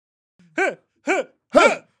Huh,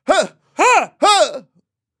 Huh, huh, huh. huh.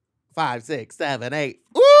 5, 6, 7, 8.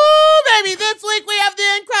 Ooh, baby, this week we have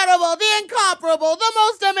the incredible, the incomparable, the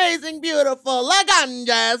most amazing, beautiful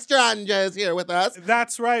Laganja Estranja is here with us.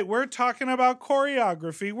 That's right. We're talking about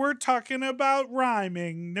choreography. We're talking about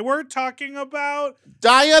rhyming. We're talking about...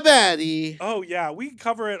 Diabetes. Oh, yeah. We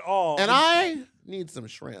cover it all. And I need some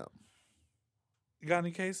shrimp. You got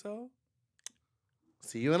any queso?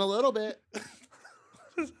 See you in a little bit.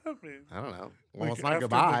 What does that mean? I don't know. Well, Like it's not after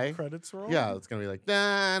goodbye. the credits roll? Yeah, it's going to be like,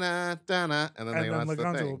 da-na, da-na, and then they And then launch the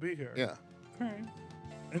Laganja thing. will be here. Yeah. All right.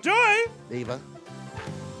 Enjoy! Diva.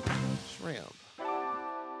 Shrimp.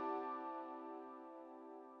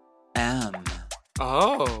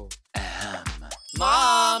 Oh.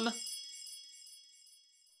 Mom!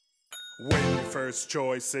 When your first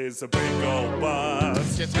choice is a big old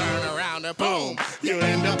bus, You turn around and boom, you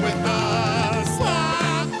end up with a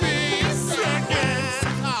sloppy seconds.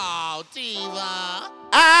 Oh, diva.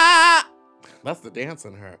 Ah! That's the dance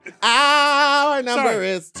in her. Our number Sorry.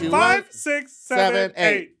 is 5, 6, 7,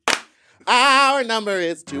 8. Our number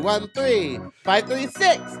is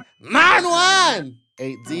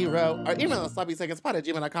 213-536-9180. Or email us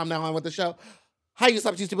sloppysecondspot@gmail.com. Now on with the show. Hi, you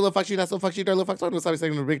sloppy, stupid little fuck you, not so fuck you, dirty little fuck, so sloppy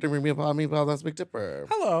second, big dipper, meatball, that's big dipper.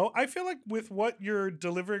 Hello. I feel like with what you're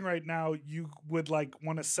delivering right now, you would like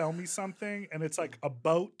want to sell me something, and it's like a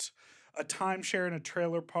boat, a timeshare in a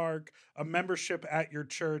trailer park, a membership at your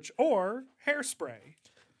church, or hairspray.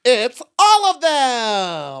 It's all of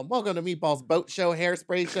them. Welcome to Meatball's Boat Show,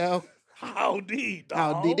 Hairspray Show. Howdy,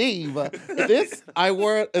 dog. Howdy diva. This, I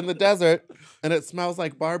wore it in the desert, and it smells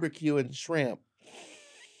like barbecue and shrimp.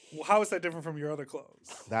 Well, how is that different from your other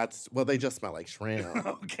clothes? They just smell like shrimp.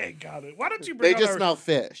 Okay, got it. Why don't you bring They just smell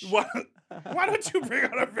fish. Why don't you bring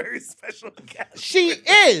on a very special guest? She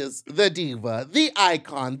is the diva, the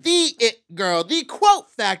icon, the it girl, the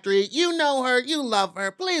quote factory. You know her, you love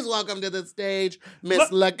her. Please welcome to the stage, Miss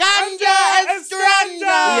Laganja Estranja.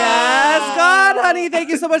 Yes, God, honey, thank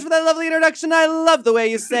you so much for that lovely introduction. I love the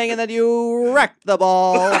way you sang and then you wrecked the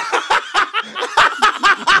ball.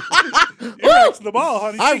 You wrecked the ball,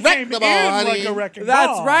 honey. I She wrecked came the ball, in honey. like a wrecking That's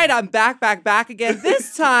ball. right, I'm back again,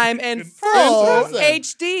 this time in full person.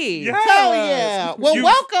 HD. Yes. Hell yeah. Well,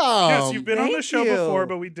 welcome. Yes, you've been on the Thank show you. before,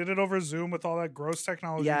 but we did it over Zoom with all that gross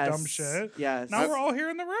technology dumb shit. Yes. Now we're all here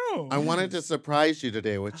in the room. I wanted to surprise you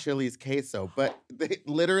today with Chili's queso, but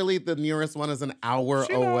literally the nearest one is an hour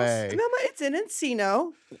She knows. away. Mama, it's in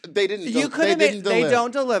Encino. They didn't. You could have didn't they deliver.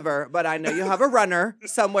 don't deliver, but I know you have a runner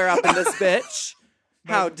somewhere up in this bitch.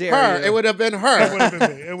 How dare Her. you? It would have been It her. would have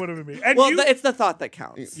been me. It would have been me. And Well, you, it's the thought that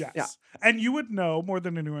counts. yes. Yeah. And you would know more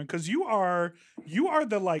than anyone because you are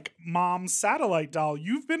the like mom satellite doll.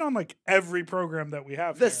 You've been on like every program that we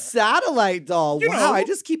have. The here. satellite doll. You Wow, know. I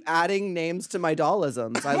just keep adding names to my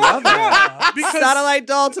dollisms. I love it. Yeah, because Satellite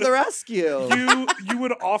doll to the rescue. you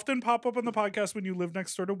would often pop up on the podcast when you lived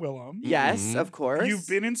next door to Willem. Yes, of course. You've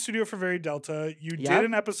been in studio for Very Delta. You Yep. did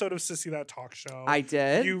an episode of Sissy That Talk Show. I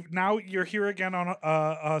did. You're here again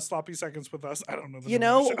on Sloppy Seconds with us. I don't know the You name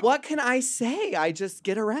of know, the show. what can I say? I just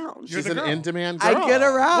get around. You're She's the an girl. in-demand girl. I get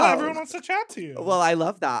around. Well, everyone wants to chat to you. Well, I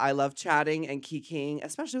love that. I love chatting and kikiing,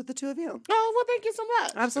 especially with the two of you. Oh, well, thank you so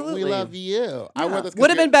much. Absolutely. We love you. I wore this. Would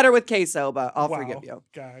have been better with queso, but I'll Wow. forgive you.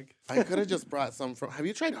 Gag. I could have just brought some from. Have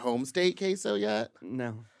you tried home state queso yet?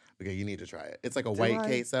 No. Okay, you need to try it. It's like a Do white I?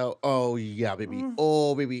 queso. Oh yeah, baby.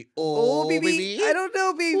 Oh baby. Oh, Oh, baby. I don't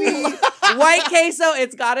know, baby. White queso,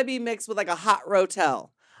 it's got to be mixed with like a hot rotel.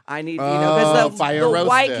 I need, because fire the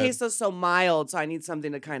white roasted. queso is so mild, so I need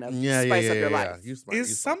something to kind of Yeah, spice yeah, up your yeah, life. Yeah. You smart. you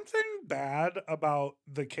Is smart. something bad about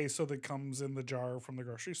the queso that comes in the jar from the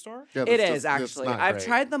grocery store? Yeah, It that's is that's actually. not I've great.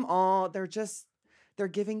 tried them all. They're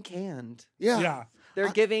giving canned. Yeah. Yeah. They're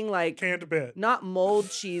giving like Canned bit. not mold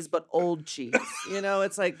cheese, but old cheese.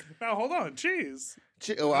 It's like, Now hold on, cheese.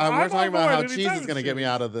 We're I'm talking on about how board cheese anytime is going to it's get me cheese.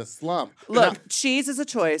 out of this slump. look, cheese is a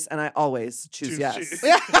choice, and I always choose yes. cheese.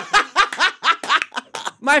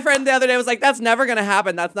 My friend the other day was like, "That's never gonna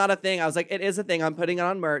happen. That's not a thing." I was like, "It is a thing. I'm putting it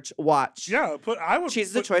on merch. Watch." Yeah, I would.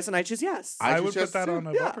 Cheese is a choice, and I choose yes. I choose would yes, put that too. on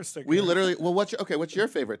a Yeah. bumper sticker. We literally. Well, what's your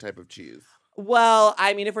favorite type of cheese? Well,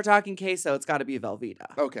 I mean, if we're talking queso, it's got to be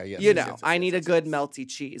Velveeta. Okay, yes. You yes, know, yes, I yes, need yes, a good yes. melty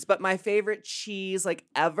cheese. But my favorite cheese, like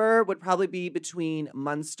ever, would probably be between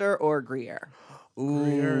Munster or Gruyere.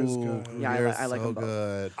 Gruyere is Ooh, good. Yeah, I Gruyere is like so 'em both.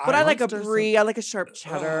 good. But I like a Munster's so- brie. I like a sharp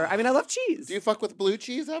cheddar. I mean, I love cheese. Do you fuck with blue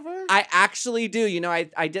cheese ever? I actually do.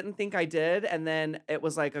 I didn't think I did, and then it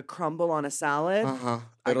was like a crumble on a salad. I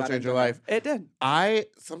It'll got change into your it. life. It did.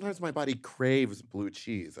 Sometimes my body craves blue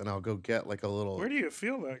cheese, and I'll go get like a little Where do you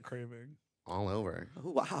feel that craving? all over. Oh,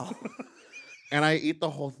 wow. and I eat the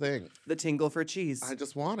whole thing. The tingle for cheese. I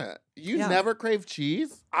just want it. You Yeah. never crave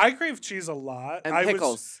cheese? I crave cheese a lot. And I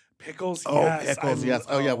pickles. Pickles, Oh, yes. pickles, yes.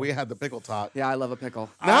 Oh, yeah, we had the pickle talk. Yeah, I love a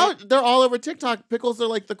pickle. Now they're all over TikTok. Pickles are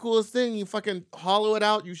like the coolest thing. You fucking hollow it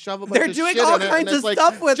out, you shove a bunch They're of doing shit all in it, kinds and of it's like,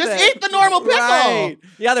 stuff with just it. eat the normal pickle. Right.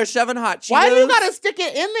 Yeah, they're shoving hot Cheetos. Why do you gotta stick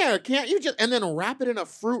it in there? Can't you just and then wrap it in a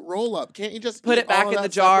fruit roll up? Can't you just put eat it back all in of the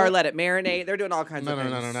that jar, separate? let it marinate? They're doing all kinds No, of no,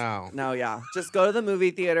 things. no, no, no. No, yeah. Just go to the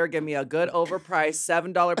movie theater, give me a good overpriced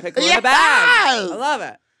 $7 pickle in Yes! a bag. I love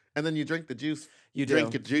it. And then you drink the juice. You drink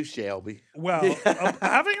do. your juice, Shelby. Well,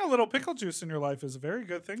 having a little pickle juice in your life is a very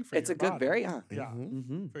good thing for It's your a good, body. very, Yeah,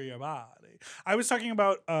 Mm-hmm. for your body. I was talking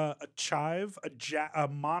about a chive, a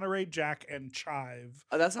Monterey Jack and chive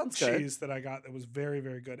Oh, that sounds good. cheese that I got that was very,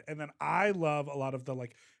 very good. And then I love a lot of the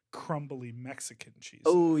like crumbly Mexican cheese.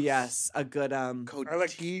 Oh, yes. A good, I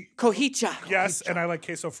like cojita. yes, and I like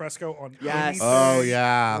queso fresco on Yes. anything. Oh,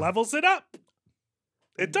 yeah. Levels it up.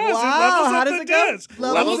 It does. Wow, it levels how up does the it go? dish.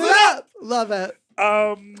 Levels it up. Love it.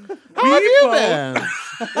 How we have you both- been?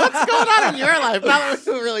 What's going on in your life? Now that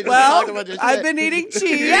we're really just Well, talking about your shit. I've been eating cheese,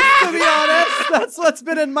 to be honest. That's what's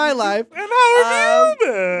been in my life. And how have you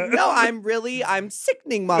been? No, I'm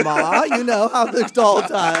sickening, mama. You know how the doll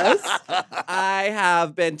does. I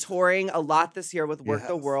have been touring a lot this year with Work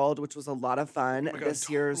the Yes. World, which was a lot of fun. Oh my God, This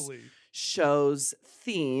year's totally. show's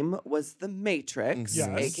theme was the Matrix,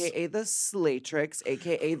 Yes. aka the Slatrix,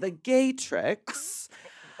 aka the Gaytrix.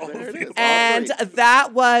 All There of it the- is. And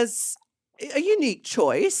that was a unique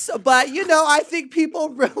choice, but I think people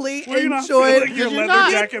really Were you not enjoyed. feeling your Did you leather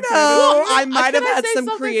not? jacket? No, I Can might have I had say some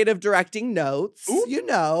something? creative directing notes, Ooh.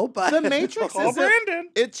 but The Matrix Call is Brandon.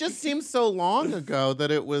 it just seems so long ago that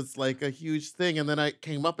it was like a huge thing. And then I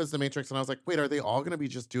came up as the Matrix and I was like, wait, are they all going to be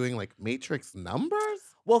just doing like Matrix numbers?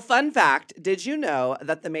 Well, fun fact, did you know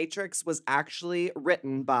that The Matrix was actually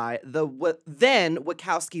written by the then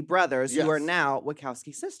Wachowski brothers, who are Yes. now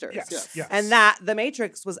Wachowski sisters? Yes, yes. And that The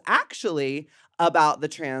Matrix was actually about the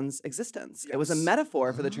trans existence. It was a Yes.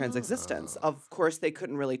 metaphor for the trans existence. Of course, they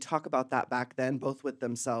couldn't really talk about that back then, both with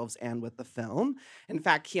themselves and with the film. In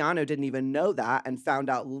fact, Keanu didn't even know that and found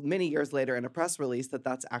out many years later in a press release that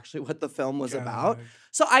that's actually what the film was about. God.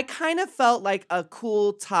 So I kind of felt like a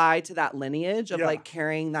cool tie to that lineage of Yeah. like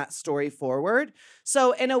carrying that story forward.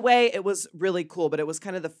 So in a way, it was really cool, but it was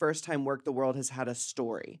kind of the first time Work the World has had a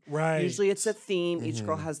story. Right. Usually it's a theme, each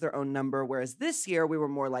girl Mhm. has their own number, whereas this year we were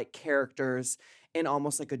more like characters in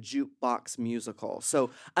almost like a jukebox musical. So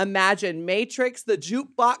imagine Matrix, the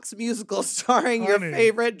jukebox musical starring your Honey.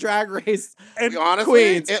 favorite drag race. And Honestly,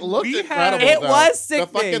 Queens. it looked We had- incredible. It though. was sickening.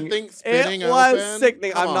 The fucking thing spinning It was open.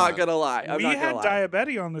 sickening. Come I'm not on. gonna lie. I'm we not had gonna lie.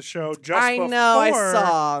 Diabetti on the show just I before. know, I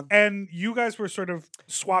saw. And you guys were sort of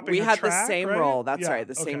swapping We a had track, the same right? role. That's Yeah, right,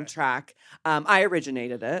 the same okay. track. I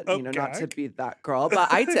originated it, not to Okay. be that girl,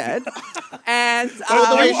 but I did. And Oh,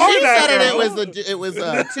 the way You are she that said it, girl. it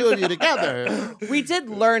was two of you together. we did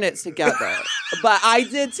learn it together, but I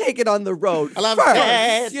did take it on the road I love first.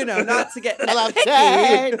 Ted. Not to get I love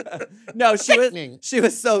nitpicky. No, Sickening. she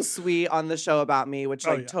was so sweet on the show about me, which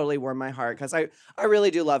Oh, like yeah. totally warmed my heart because I really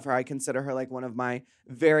do love her. I consider her like one of my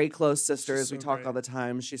very close sisters. so We talk great. all the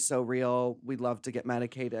time. She's so real. We love to get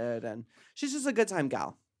medicated, and she's just a good time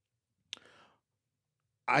gal.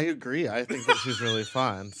 I agree. I think that she's really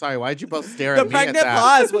fun. Sorry, why'd you both stare The at me at pregnant that?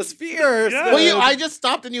 pause was fierce. Yeah. Well, dude. I just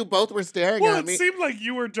stopped and you both were staring Well, at it me. seemed like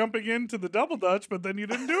you were jumping into the double dutch, but then you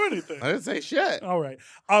didn't do anything. I didn't say shit. All right.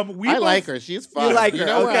 We I both- like her. She's fun. You like her.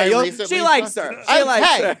 know what Okay, I you'll- recently she likes saw? her. I- She likes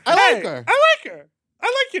hey, her. I like Hey, her. I like her. I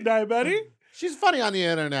like you, Diabetti. She's funny on the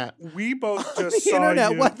internet. We both just the saw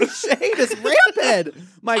internet, you. what the shade is rampant.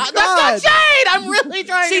 My God. That's not shade. I'm really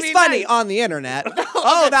trying to She's be funny nice. on the internet.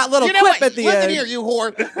 Oh, that little You know clip what? at the Listen end. here, you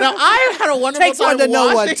whore. Now, I had a wonderful Takes time one to know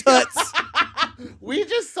one, watching- toots. We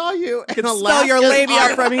just saw you in Can smell Alaskan your labia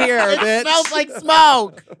art. from here, It bitch. smells like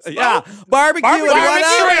smoke. Yeah. Barbecue, and Barbecue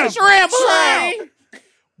what and else? Shrimp. Shrimp.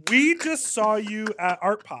 We just saw you at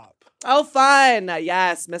Art Pop. Oh, fun.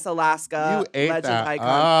 Yes, Miss Alaska. You ate legend that. icon.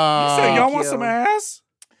 Oh. So Thank y'all want you. some ass?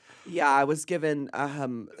 Yeah, I was given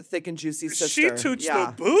thick and juicy sister. She toots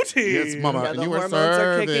yeah. the booty. Yes, mama. Yeah, And the you were hormones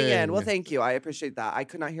are kicking in. serving. Well, thank you. I appreciate that. I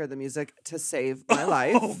could not hear the music to save my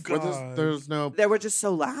life. Oh God. There's no. They were just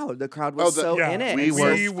so loud. The crowd was Oh, so yeah, in it. we It was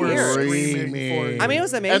were so were fierce. screaming for you. I mean, it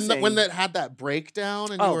was amazing. And when that had that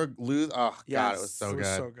breakdown and Oh. you were lose. Oh God, Yes. it was so It was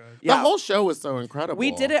good. so good. The Yeah. whole show was so incredible.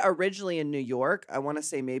 We did it originally in New York. I want to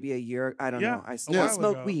say maybe a year. I don't Yeah, know. I a still while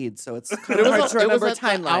smoke ago. weed, so it's But kind it of was, hard to it was remember at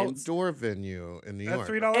the timelines. outdoor venue in New At York.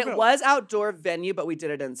 $3 It bill. was outdoor venue, but we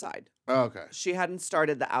did it inside. Oh, okay. She hadn't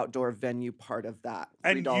started the outdoor venue part of that.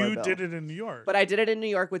 And $3 you bill. did it in New York. But I did it in New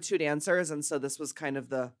York with 2 dancers, and so this was kind of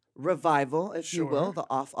the revival, if you will, Sure. the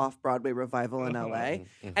off-Broadway revival in LA.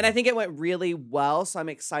 Mm-hmm. And I think it went really well, so I'm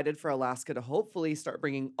excited for Alaska to hopefully start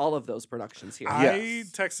bringing all of those productions here. I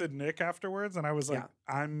texted Nick afterwards, and I was like,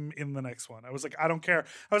 Yeah. I'm in the next one. I was like, I don't care.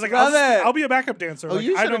 I was like, Love it. I'll be a backup dancer. Oh, Like,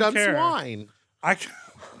 you I should have don't done care. swine.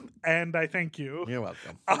 And I thank you. You're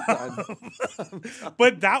welcome.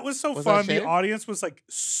 But that was so Was fun. that The shade? audience was like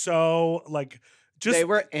so like just They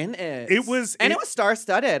were in it. It was- and it- it was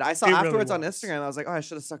star-studded. I saw it really afterwards on was. Instagram. I was like, oh, I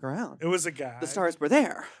should have stuck around. it was a guy. The stars were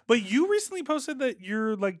there. But you recently posted that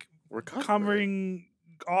you're like Recovering. coming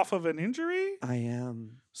off of an injury. I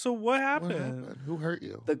am. So what What happened? happened? Who hurt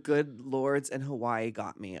you? The good lords in Hawaii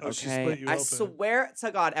got me. Okay. Oh, she split you I open. swear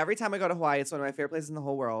to God, every time I go to Hawaii, it's one of my favorite places in the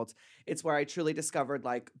whole world. It's where I truly discovered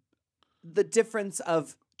like the difference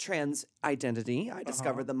of trans identity. I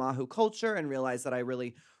discovered the Mahu culture and realized that I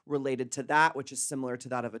really related to that, which is similar to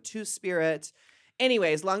that of a two-spirit.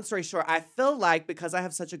 Anyways, long story short, I feel like because I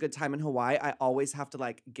have such a good time in Hawaii, I always have to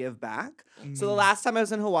like give back. So the last time I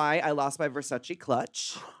was in Hawaii, I lost my Versace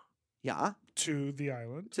clutch. Yeah, To the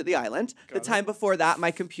island. to the island. Got The it. time before that, my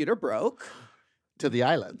computer broke. To the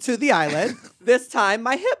island. To the island. This time,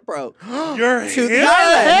 my hip broke. Your To the hip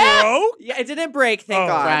island. broke? Yeah, it didn't break, thank Oh.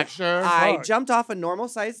 God. Fracture. I Fuck. jumped off a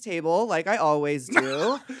normal-sized table like I always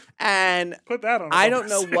do, and Put that on. a I don't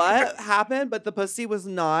bumper know what sticker. happened, but the pussy was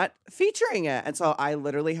not featuring it. And so I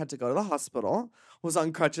literally had to go to the hospital, was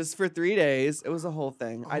on crutches for 3 days. It was a whole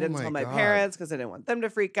thing. I Oh didn't my tell my God. parents because I didn't want them to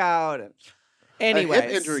freak out. And A anyways,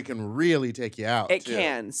 hip injury can really take you out. it too.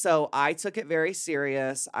 can. So I took it very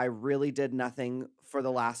serious. I really did nothing for the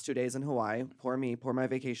last 2 days in Hawaii. Poor me, poor my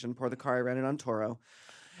vacation, poor the car I rented on Toro.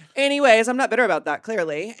 Anyways, I'm not bitter about that,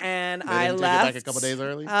 clearly. And They I didn't left. take it back a couple days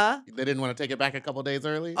early? Huh? They didn't want to take it back a couple days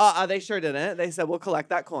early? They sure didn't. They said, we'll collect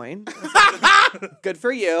that coin. Good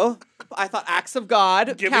for you. I thought acts of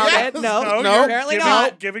God Giving- counted. Yes. No, you're apparently giving,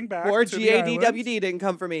 not. Giving back. Or to the island. GADWD didn't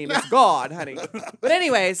come for me. Miss God, honey. But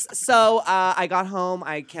anyways, so I got home.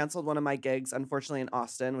 I canceled one of my gigs, unfortunately, in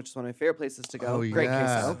Austin, which is one of my favorite places to go. Oh, Great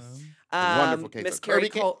yes. queso. Wonderful queso. Miss Carrie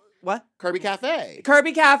Kirby Cole. What? Kirby Cafe.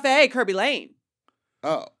 Kirby Cafe. Kirby Lane.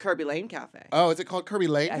 Oh. Kirby Lane Cafe. Oh, is it called Kirby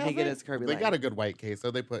Lane? I think Cafe? it is Kirby They Lane. got a good white queso.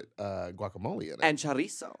 They put guacamole in it. And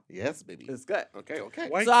chorizo. yes, baby. It's good. Okay, okay.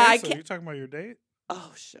 White So I queso. can't- You talking about your date?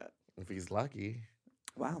 Oh, shit. If he's lucky,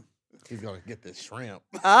 Wow. he's going to get this shrimp.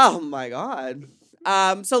 Oh my God.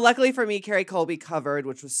 So luckily for me, Carrie Colby covered,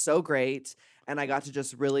 which was so great. And I got to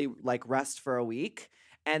just really like rest for a week.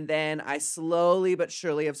 And then I slowly but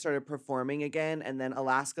surely have started performing again. And then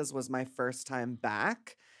Alaska's was my first time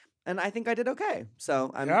back. And I think I did okay.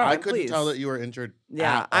 So I'm, Yeah. I I'm couldn't tell pleased. that you were injured.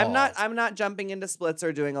 Yeah, at I'm not all. I'm not jumping into splits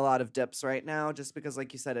or doing a lot of dips right now just because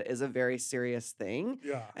like you said it is a very serious thing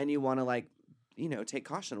Yeah. and you want to like, take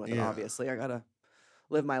caution with it Yeah. obviously. I got to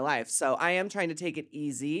live my life. So I am trying to take it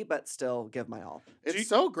easy but still give my all. It's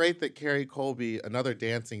so great that Carrie Colby, another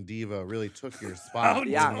dancing diva, really took your spot when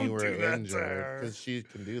yeah. you Don't were do that to injured her. because she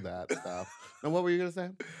can do that stuff. And what were you gonna say?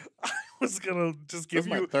 I was gonna just This give is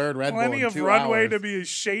my you third Red Bull plenty in of 2 runway to hours. be as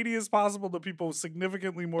shady as possible to people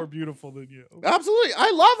significantly more beautiful than you. Absolutely,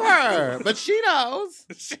 I love her, but she knows.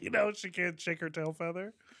 She knows she can't shake her tail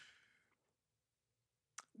feather.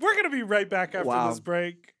 We're gonna be right back after Wow. this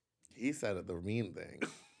break. He said it, the mean thing.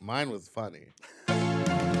 Mine was funny.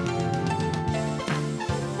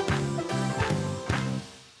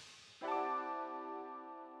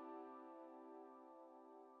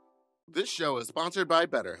 This show is sponsored by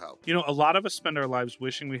BetterHelp. You know, a lot of us spend our lives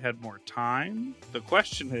wishing we had more time. The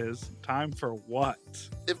question is, time for what?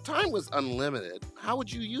 If time was unlimited, how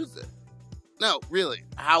would you use it? No, really,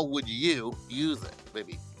 how would you use it?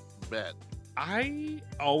 Maybe bed. I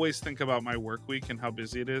always think about my work week and how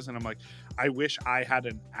busy it is, and I'm like, I wish I had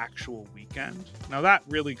an actual weekend. Now, that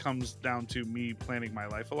really comes down to me planning my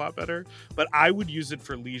life a lot better, but I would use it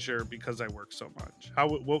for leisure because I work so much.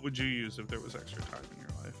 What would you use if there was extra time in your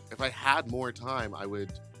life? If I had more time, I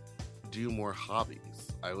would do more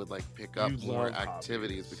hobbies. I would like pick up You more love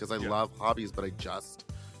activities hobbies. because I Yeah. love hobbies, but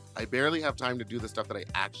I barely have time to do the stuff that I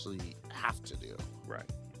actually have to do. Right.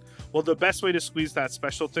 Well, the best way to squeeze that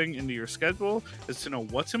special thing into your schedule is to know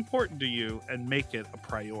what's important to you and make it a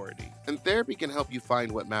priority. And therapy can help you find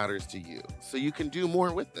what matters to you so you can do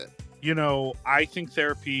more with it. You know, I think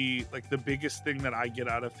therapy, like the biggest thing that I get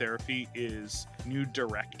out of therapy is new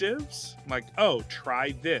directives. Like, oh,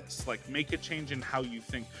 try this. Like, make a change in how you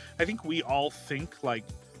think. I think we all think like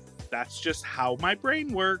that's just how my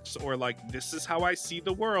brain works, or like this is how I see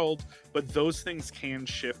the world. But those things can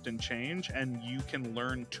shift and change, and you can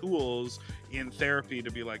learn tools in therapy to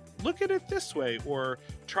be like, look at it this way, or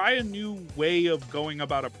try a new way of going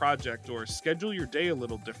about a project, or schedule your day a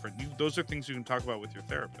little different. Those are things you can talk about with your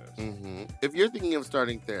therapist. Mm-hmm. If you're thinking of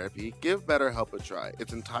starting therapy, give BetterHelp a try.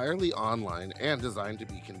 It's entirely online and designed to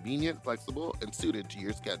be convenient, flexible, and suited to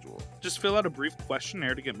your schedule. Just fill out a brief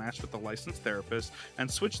questionnaire to get matched with a licensed therapist, and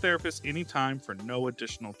switch therapists anytime for no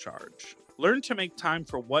additional charge. Learn to make time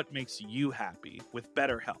for what makes you happy with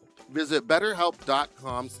BetterHelp. Visit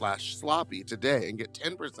betterhelp.com/sloppy today and get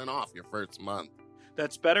 10% off your first month.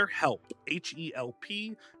 That's BetterHelp,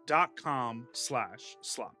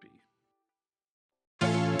 HELP.com/sloppy.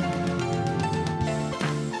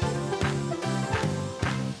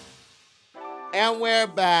 And we're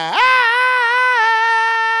back.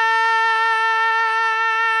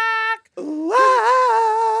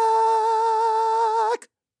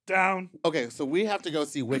 Down. Okay, so we have to go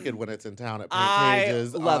see Wicked when it's in town at Pink I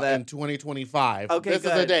Pages love it. in 2025. Okay, this is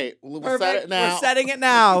a good. date. We'll Perfect. set it now. We're setting it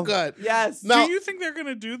now. Good. Yes. No. Do you think they're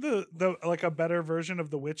gonna do the like a better version of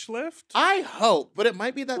the witch lift? I hope, but it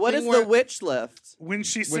might be that What thing is where the witch lift? When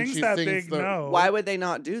she When sings she that sings big the- note. Why would they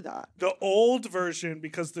not do that? The old version,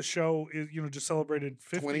 because the show is just celebrated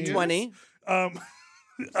 50 20 years. 20?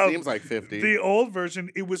 seems like 50. The old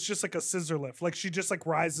version, it was just like a scissor lift. Like she just like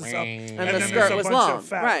rises up, And And then the there's skirt a was bunch long. of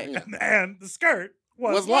fat, Right. and the skirt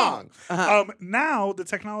was long. Uh-huh. Now the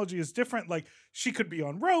technology is different. Like she could be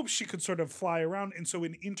on ropes, she could sort of fly around, and so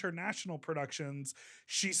in international productions,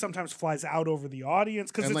 she sometimes flies out over the audience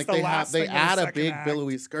because And it's like the they last they thing of the add a second big act.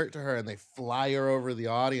 billowy skirt to her and they fly her over the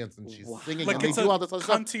audience and she's singing Like and they it's do all a this other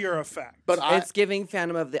stuff. cuntier effect. But It's giving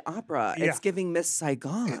Phantom of the Opera. Yeah. It's giving Miss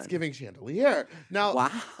Saigon. it's giving Chandelier. Now Wow.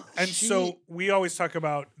 And she- so we always talk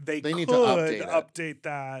about they need could to update it. update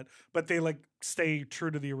that, but they like stay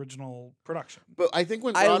true to the original production. But I think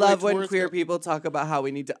when I Broadway love when tours queer go- people talk about how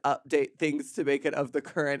we need to update things to make it of the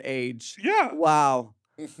current age. Yeah. Wow.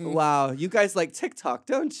 Wow. You guys like TikTok,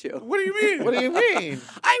 don't you? What do you mean? What do you mean?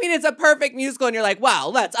 I mean, it's a perfect musical, and you're like, wow,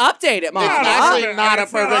 let's update it, Mom. Yeah, It's no, actually no, not a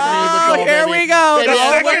it's not. perfect Oh, musical. here baby. we go. Baby, The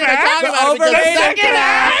and we're second gonna act? talk The about it because overrated the second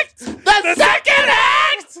act. The second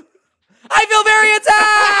act. I feel very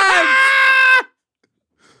attacked.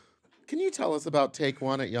 Can you tell us about Take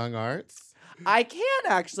One at Young Arts? I can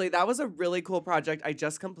actually. That was a really cool project I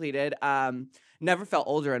just completed. Never felt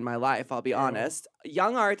older in my life, I'll be honest.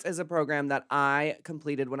 Young Arts is a program that I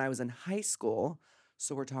completed when I was in high school.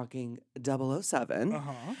 So we're talking 007.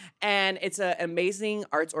 Uh-huh. And it's an amazing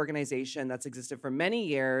arts organization that's existed for many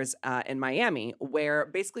years in Miami, where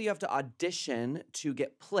basically you have to audition to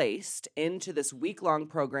get placed into this week-long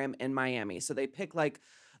program in Miami. So they pick like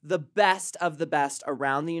the best of the best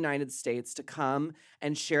around the United States to come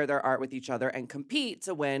and share their art with each other and compete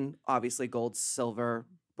to win, obviously, gold, silver,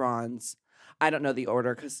 bronze. I don't know the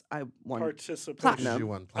order because I won Participation. Platinum. You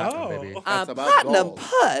won platinum, Oh. baby. That's about platinum gold.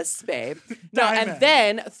 puss, babe. No, and Diamond.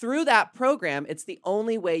 then through that program, it's the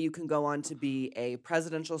only way you can go on to be a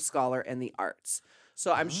presidential scholar in the arts.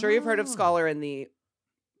 So I'm sure you've heard of scholar in the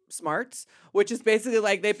smarts, which is basically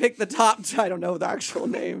like they pick the top. I don't know the actual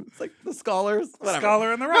name. It's like the scholars, whatever.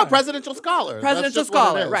 Scholar in the No, Run. presidential scholar. That's Presidential just what it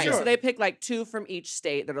scholar, is. right? Sure. So they pick like 2 from each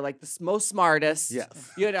state that are like the most smartest. Yes.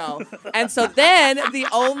 You know. And so then the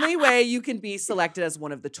only way you can be selected as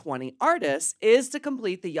one of the 20 artists is to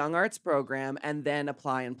complete the Young Arts program and then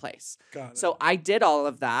apply and place. Got it. So I did all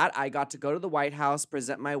of that. I got to go to the White House,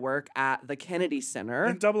 present my work at the Kennedy Center.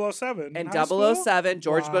 in 007. In high school? 007,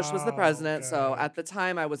 George Bush was the Wow, president. So okay. at the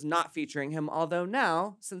time, I was not featuring him. Although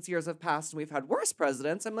now, since years have passed and we've had worse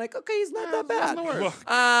presidents, I'm like, okay, he's not that bad.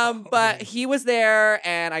 Well, But he was there,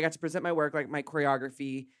 and I got to present my work, like my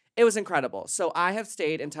choreography. It was incredible. So I have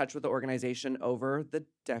stayed in touch with the organization over the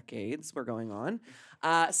decades we're going on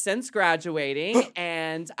since graduating,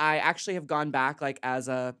 and I actually have gone back like as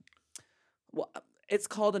a. Well, it's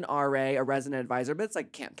called an RA, a resident advisor, but it's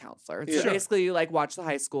like camp counselor. So Yeah. Sure. basically, you like watch the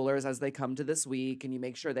high schoolers as they come to this week, and you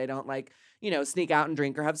make sure they don't like sneak out and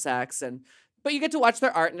drink or have sex, but you get to watch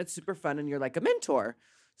their art, and it's super fun, and you're like a mentor.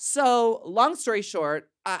 So long story short,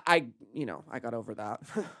 I got over that.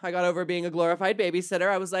 I got over being a glorified babysitter.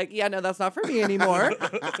 I was like, yeah, no, that's not for me anymore.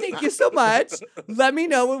 Thank you so much. Let me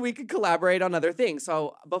know when we could collaborate on other things.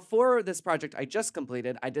 So before this project I just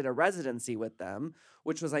completed, I did a residency with them,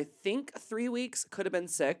 which was, I think, 3 weeks, could have been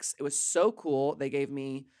 6. It was so cool. They gave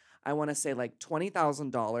me I want to say like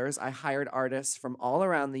 $20,000. I hired artists from all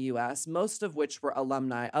around the US, most of which were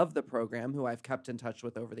alumni of the program who I've kept in touch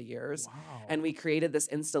with over the years. Wow. And we created this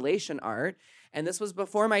installation art. And this was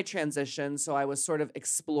before my transition, so I was sort of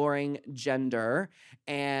exploring gender.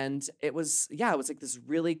 And it was like this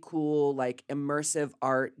really cool, like immersive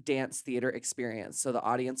art dance theater experience. So the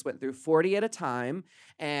audience went through 40 at a time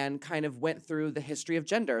and kind of went through the history of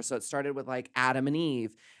gender. So it started with like Adam and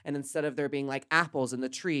Eve. And instead of there being like apples in the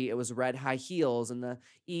tree, it was red high heels. And the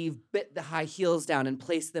Eve bit the high heels down and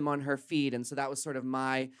placed them on her feet. And so that was sort of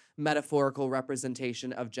my metaphorical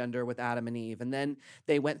representation of gender with Adam and Eve. And then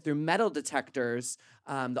they went through metal detectors.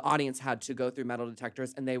 The audience had to go through metal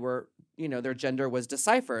detectors, and they were, their gender was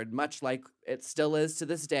deciphered, much like it still is to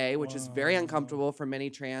this day, which is very uncomfortable for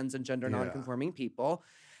many trans and gender nonconforming people.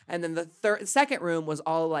 And then the second room was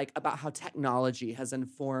all like about how technology has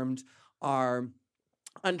informed our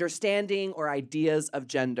understanding or ideas of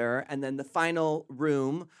gender. And then the final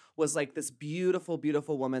room was like this beautiful,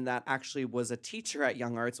 beautiful woman that actually was a teacher at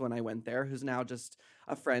Young Arts when I went there, who's now just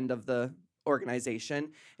a friend of the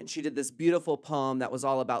organization. And she did this beautiful poem that was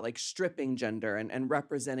all about like stripping gender and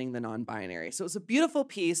representing the non-binary. So it was a beautiful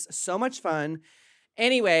piece, so much fun.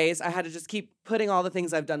 Anyways, I had to just keep putting all the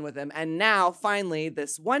things I've done with him. And now, finally,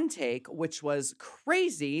 this one take, which was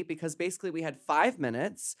crazy because basically we had 5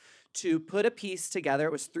 minutes to put a piece together.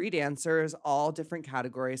 It was 3 dancers, all different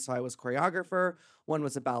categories. So I was choreographer, one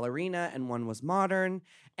was a ballerina, and one was modern.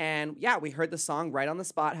 And yeah, we heard the song right on the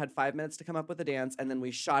spot, had 5 minutes to come up with a dance, and then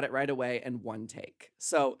we shot it right away in one take.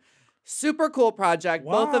 So super cool project.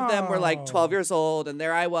 Wow. Both of them were like 12 years old, and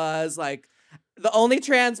there I was, like, the only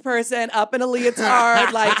trans person up in a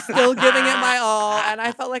leotard, like still giving it my all. And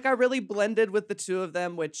I felt like I really blended with the two of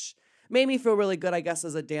them, which made me feel really good, I guess,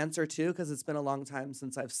 as a dancer too, because it's been a long time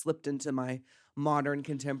since I've slipped into my modern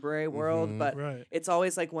contemporary world. But it's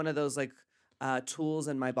always like one of those like tools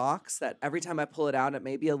in my box that every time I pull it out, it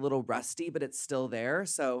may be a little rusty, but it's still there.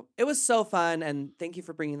 So it was so fun. And thank you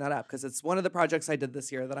for bringing that up, because it's one of the projects I did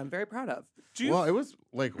this year that I'm very proud of. Well, it was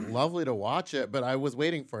like lovely to watch it, but I was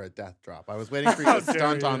waiting for a death drop. I was waiting for you to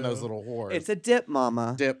stunt on those little whores. It's a dip,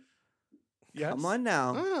 mama. Dip. Yes. Come on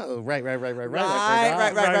now. Oh, right. Right. Well,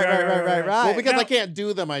 because I can't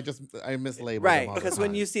do them, I mislabeled them. Right, because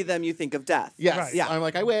when you see them, you think of death. Yes. Right. Yeah. I'm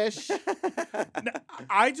like, I wish.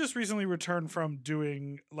 I just recently returned from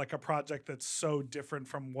doing like a project that's so different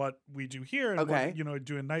from what we do here and what,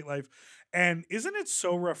 do in nightlife. And isn't it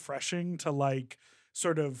so refreshing to like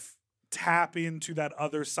sort of tap into that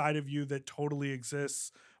other side of you that totally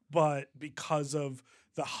exists, but because of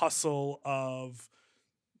the hustle of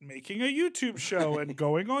making a YouTube show and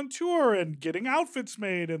going on tour and getting outfits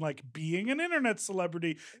made and like being an internet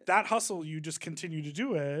celebrity, that hustle, you just continue to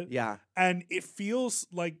do it. Yeah. And it feels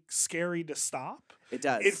like scary to stop. It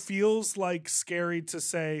does. It feels like scary to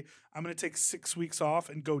say, I'm going to take 6 weeks off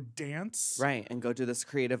and go dance. Right. And go do this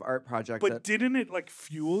creative art project. But didn't it like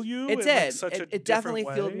fuel you? It did. Like, it definitely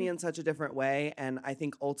fueled me in such a different way. And I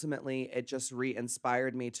think ultimately it just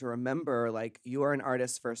re-inspired me to remember, like, you are an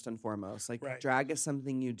artist first and foremost. Like drag is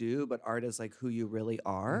something you do, but art is like who you really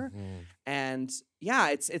are. Mm-hmm. And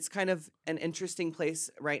yeah, it's kind of an interesting place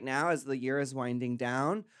right now as the year is winding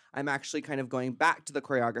down. I'm actually kind of going back to the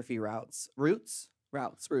choreography roots.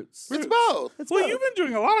 It's both. You've been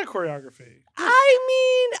doing a lot of choreography.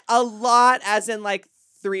 I mean, a lot, as in like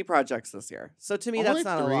 3 projects this year. So to me, Only that's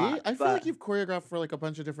not 3? a lot. I feel like you've choreographed for like a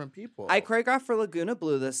bunch of different people. I choreographed for Laguna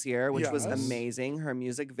Blue this year, which was amazing. Her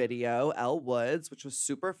music video, Elle Woods, which was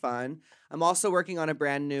super fun. I'm also working on a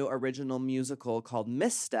brand new original musical called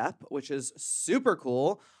Misstep, which is super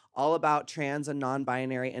cool, all about trans and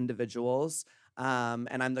non-binary individuals.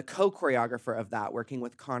 And I'm the co-choreographer of that, working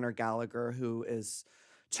with Connor Gallagher, who is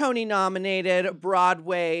Tony-nominated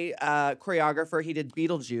Broadway choreographer. He did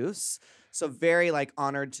Beetlejuice. So very like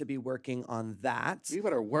honored to be working on that. You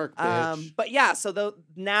better work, bitch. But yeah, so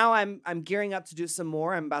now I'm gearing up to do some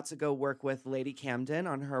more. I'm about to go work with Lady Camden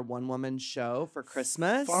on her one-woman show for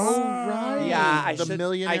Christmas. Oh, right. Yeah, the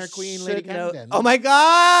millionaire queen, Lady Camden. Oh my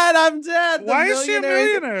God, I'm dead. Why is she a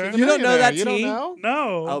millionaire? You don't know that, You T? don't know?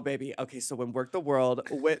 No. Oh, baby. Okay, so when Work the World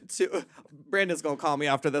went to... Brandon's going to call me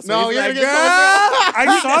after this. No, He's you're like, going to get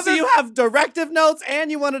I saw so you have directive notes and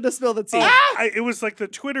you wanted to spill the tea. It was like the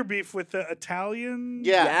Twitter beef with the Italian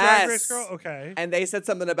Yeah. Drag Race girl. Okay. And they said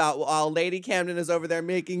something about, well, Lady Camden is over there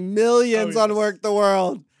making millions on Work the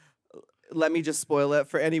World. Let me just spoil it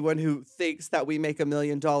for anyone who thinks that we make $1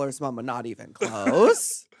 million, Mama. Not even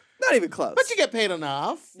close. Not even close. But you get paid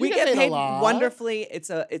enough. We get paid a lot. wonderfully.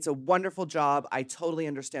 It's a wonderful job. I totally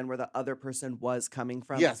understand where the other person was coming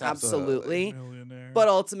from. Yes, absolutely. Millionaire. But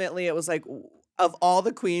ultimately, it was like of all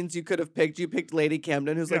the queens you could have picked, you picked Lady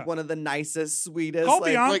Camden, who's Yeah. like one of the nicest, sweetest. Call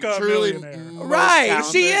like, Bianca Like a truly, millionaire. most Right,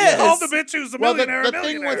 talented, she yeah. is. Call the bitch who's a Well, millionaire a the thing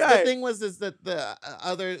millionaire. was, Right. the thing was, is that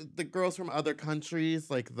the girls from other countries,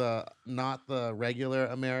 like not the regular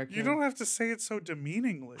American. You don't have to say it so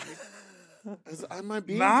demeaningly. Am I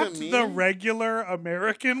being Not demeaning? the regular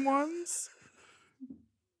American ones.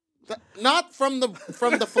 Not from the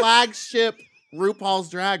flagship RuPaul's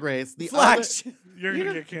Drag Race. The flagship. You're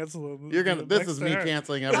gonna get canceled. This is me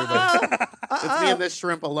canceling everybody. It's me and this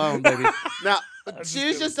shrimp alone, baby. Now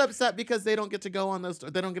she's just upset because they don't get to go on those.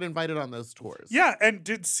 They don't get invited on those tours. Yeah, and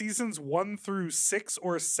did seasons 1 through 6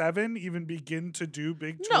 or 7 even begin to do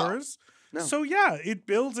big No. tours? No. So yeah, it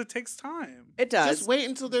builds. It takes time. It does. Just wait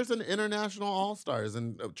until there's an international All Stars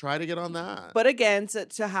and try to get on that. But again,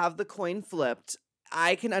 to have the coin flipped,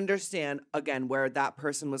 I can understand, again, where that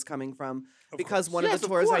person was coming from. Of Because course. one Yes, of the of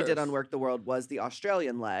tours I did course. on Work the World was the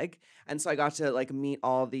Australian leg. And so I got to like meet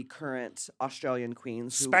all the current Australian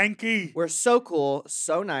queens who Spanky. were so cool,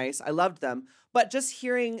 so nice. I loved them. But just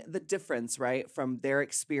hearing the difference, right, from their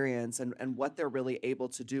experience and what they're really able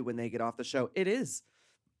to do when they get off the show, it is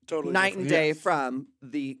Totally night and different. day Yes. from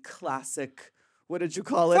the classic, what did you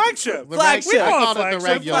call it? Flagship. The Flagship. We call it I called it the flagship.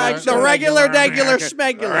 regular. Flagship. The regular, American-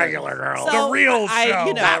 schmegular. The regular girl. So The real I, show.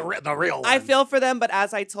 you know, the real one. I feel for them, but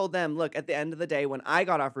as I told them, look, at the end of the day, when I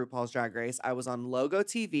got off RuPaul's Drag Race, I was on Logo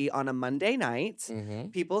TV on a Monday night.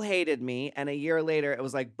 Mhm. People hated me. And a year later, it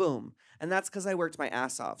was like, boom. And that's because I worked my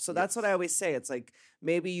ass off. So that's what I always say. It's like,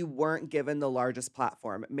 maybe you weren't given the largest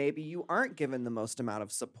platform. Maybe you aren't given the most amount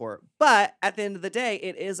of support. But at the end of the day,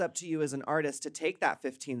 it is up to you as an artist to take that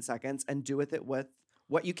 15 seconds and do with it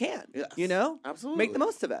what you can. Yes. You know? Absolutely. Make the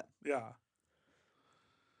most of it. Yeah.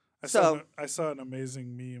 So- I saw an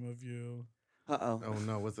amazing meme of you. Uh-oh. Oh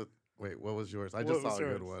no, was it? Wait, what was yours? I just What saw was a good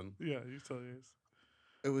yours? one. Yeah, you tell yours.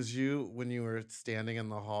 It was you when you were standing in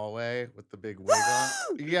the hallway with the big wig on.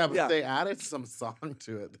 Yeah, but Yeah. they added some song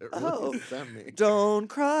to it that really Oh. sent me. Don't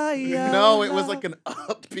cry. No, out it was loud. like an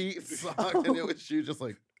upbeat song, and it was you just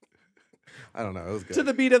like, I don't know, it was good. To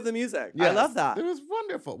the beat of the music. I Yes, love that. It was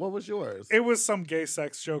wonderful. What was yours? It was some gay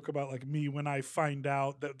sex joke about like me when I find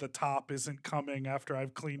out that the top isn't coming after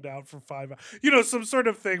I've cleaned out for 5 hours. You know, some sort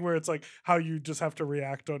of thing where it's like how you just have to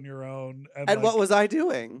react on your own. And like, what was I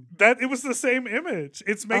doing? that? It was the same image.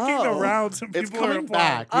 It's making the Oh. rounds and It's people are coming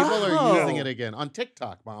applying. back. People are Oh. using it again on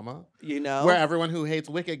TikTok, Mama, You know? where everyone who hates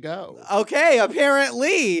Wicked goes. Okay,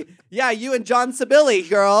 apparently. Yeah, you and John Sibilli,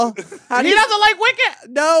 girl. How do He you- doesn't like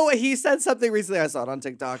Wicked. No, he said something recently. I saw it on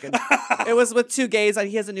TikTok. And it was with two gays. And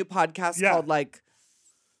he has a new podcast Yeah. called like,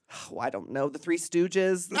 I don't know, The Three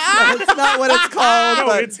Stooges. It's not what it's called. No,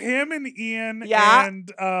 but it's him and Ian Yeah.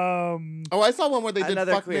 and Oh, I saw one where they did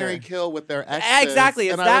Another Fuck, queer. Marry, Kill with their exes. Exactly,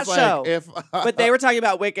 it's and I that was show. Like, if, but they were talking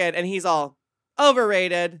about Wicked, and he's all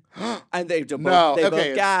overrated. And they both, No, they okay,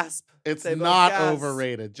 both gasp. It's They both not gasp.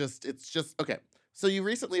 overrated. It's just okay. So you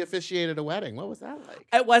recently officiated a wedding. What was that like?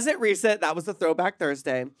 It wasn't recent. That was the Throwback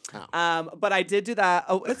Thursday. Oh. But I did do that.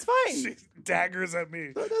 Oh, it's fine. she daggers at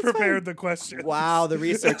me. that's Prepared fine. the question. Wow, the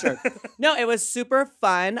researcher. No, it was super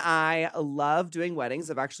fun. I love doing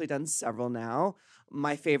weddings. I've actually done several now.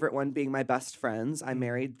 My favorite one being my best friends. I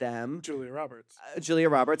married them. Julia Roberts. Julia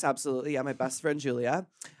Roberts, absolutely. Yeah, my best friend Julia.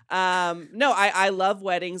 No, I love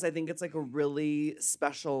weddings. I think it's like a really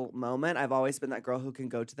special moment. I've always been that girl who can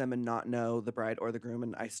go to them and not know the bride or the groom,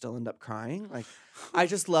 and I still end up crying. Like, I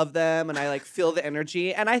just love them, and I like feel the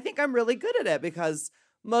energy. And I think I'm really good at it because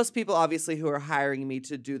most people, obviously, who are hiring me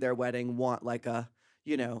to do their wedding want like a,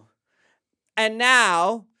 you know. And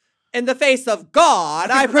now, in the face of God,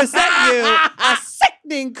 I present you a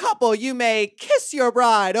sickening couple. You may kiss your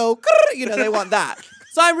bride. Oh, you know, they want that.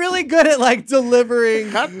 So I'm really good at like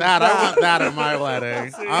delivering. Cut that. I want that at my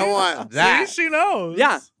wedding. See? I want that. See, she knows.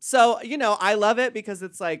 Yeah. So, you know, I love it because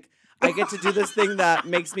it's like I get to do this thing that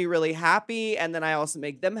makes me really happy. And then I also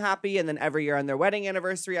make them happy. And then every year on their wedding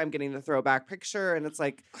anniversary, I'm getting the throwback picture. And it's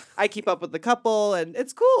like I keep up with the couple and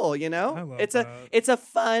it's cool, you know? I love it's that. it's a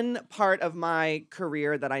fun part of my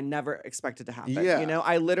career that I never expected to happen. Yeah. You know,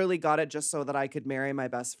 I literally got it just so that I could marry my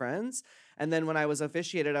best friends. And then when I was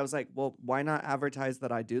officiated, I was like, well, why not advertise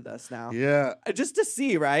that I do this now? Yeah. Just to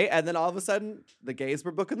see, right? And then all of a sudden, the gays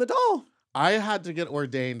were booking the doll. I had to get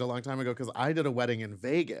ordained a long time ago because I did a wedding in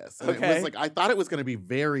Vegas. And it Okay. was like, I thought it was going to be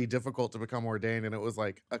very difficult to become ordained. And it was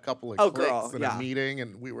like a couple of Oh, clicks girl, and yeah. a meeting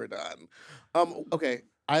and we were done. Okay.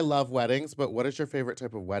 I love weddings, but what is your favorite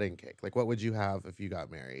type of wedding cake? Like, what would you have if you got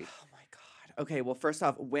married? Oh my God. Okay, well, first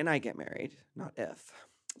off, when I get married, not if.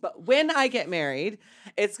 But when I get married,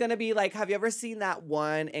 it's going to be like, have you ever seen that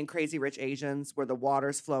one in Crazy Rich Asians where the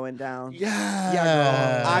water's flowing down? Yeah.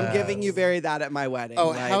 Yeah, girl. I'm giving you that at my wedding. Oh,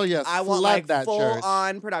 like, hell yes. I want Flood like that full church.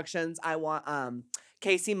 on productions. I want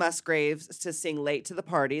Casey Musgraves to sing Late to the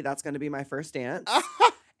Party. That's going to be my first dance.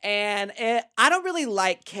 And I don't really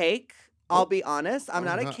like cake. I'll be honest. I'm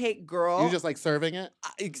not a cake girl. You just like serving it?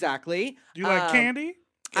 Exactly. Do you like candy?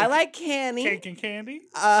 I like candy. Cake and candy?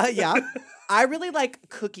 Yeah. I really like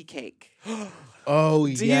cookie cake. Oh,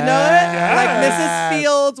 Do you know it? Like Mrs.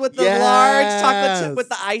 Fields with the large chocolate chip with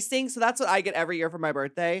the Yes. icing. So that's what I get every year for my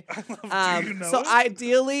birthday. Do you know So it?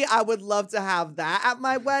 ideally, I would love to have that at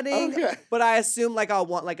my wedding. Okay. But I assume like I'll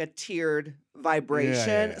want like a tiered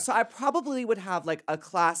vibration. Yeah. So I probably would have like a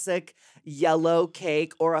classic yellow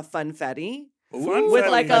cake or a funfetti Funfetti with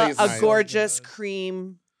like Funfetti's a nice. gorgeous Good.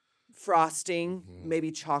 cream frosting, Mhm.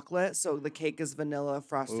 maybe chocolate. So the cake is vanilla,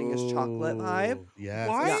 frosting is chocolate vibe. Ooh, yes.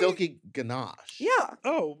 Why? A silky ganache. Yeah.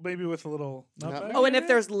 Oh, maybe with a little Nutmeg? nutmeg. Oh, and in if it?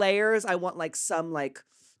 there's layers, I want like some like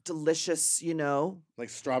delicious, Like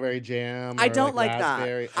strawberry jam. I or, don't like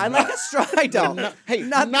raspberry. that. I like a straw. I don't. No, hey,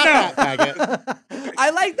 Not not that, faggot. I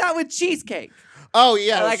like that with cheesecake. Oh,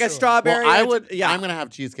 yeah. like a sure. strawberry. Well, I or- would. Yeah. I'm gonna have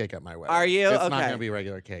cheesecake at my wedding. Are you? It's not Okay. gonna be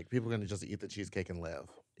regular cake. People are gonna just eat the cheesecake and live.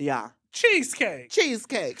 Yeah. Cheesecake.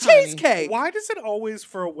 Cheesecake. honey. Cheesecake. Why does it always,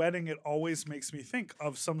 for a wedding, it always makes me think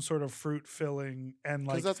of some sort of fruit filling and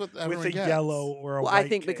 'Cause like that's what with everyone a gets. yellow or a Well, white I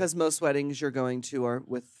think cake. because most weddings you're going to are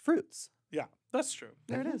with fruits. Yeah, that's true.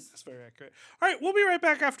 There it is. That's very accurate. All right, we'll be right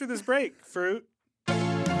back after this break. Fruit.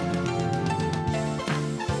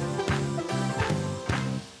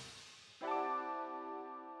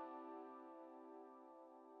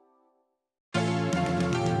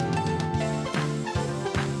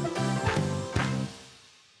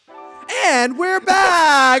 And we're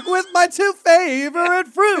back with my two favorite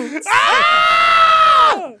fruits.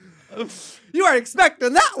 Ah! You weren't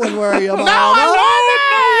expecting that one, were you, Mama?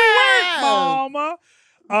 Mama.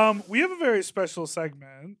 We have a very special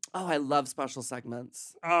segment. Oh, I love special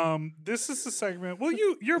segments. This is a segment. Well,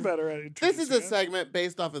 you're better at it. This is a segment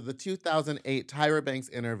based off of the 2008 Tyra Banks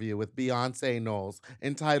interview with Beyonce Knowles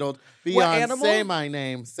entitled What "Beyonce animal? Say My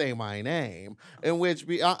Name, Say My Name," in which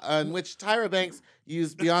Tyra Banks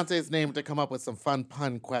used Beyonce's name to come up with some fun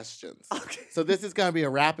pun questions. Okay. So this is going to be a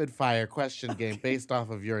rapid fire question game based off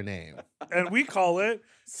of your name. And we call it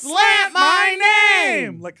Slant My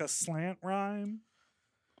Name! like a slant rhyme.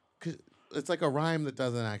 'Cause it's like a rhyme that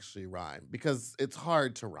doesn't actually rhyme because it's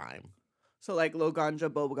hard to rhyme. So like Laganja,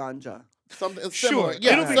 Bobaganja. Something it's Sure, similar.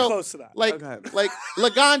 Yeah, it'll be so close to that. like Okay. like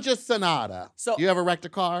Laganja Sonata. So- You ever wrecked a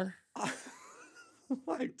car?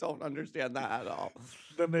 I don't understand that at all.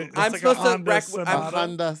 Then it's I'm like supposed a to Honda wreck- A Sonata.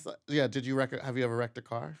 Honda. Yeah. Did you wreck? Have you ever wrecked a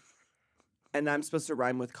car? And I'm supposed to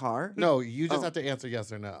rhyme with car? No. You just Oh. have to answer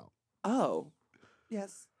yes or no. Oh.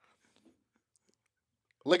 Yes.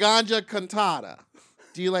 Laganja Cantata.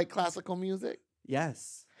 Do you like classical music?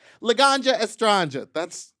 Yes. Laganja Estranja.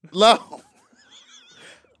 That's low.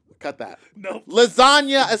 Cut that. Nope.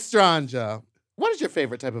 Lasagna Estranja. What is your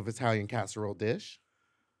favorite type of Italian casserole dish?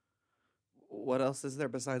 What else is there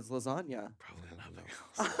besides lasagna? Probably nothing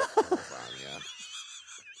else. Lasagna.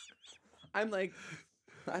 I'm like,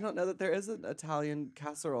 I don't know that there is an Italian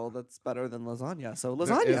casserole that's better than lasagna. So There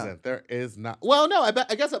lasagna. isn't. There is not. Well, no. I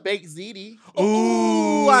guess a baked ziti.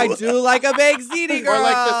 Ooh, I do like a baked ziti, girl. Or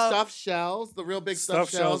like the stuffed shells, the real big stuffed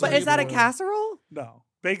Stuffed shells shells. But are is that a people- casserole? No.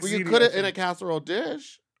 Baked Well, you ziti, could I it in a think. casserole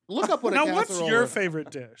dish. Look up what a Now, casserole what's your is.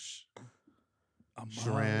 favorite dish? A mug.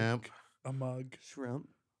 Shrimp. A mug. Shrimp.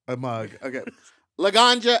 A mug. Okay.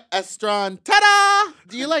 Laganja Estran. Ta-da!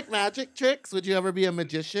 Do you like magic tricks? Would you ever be a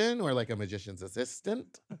magician or like a magician's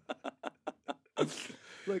assistant?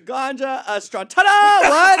 Laganja, Estranja.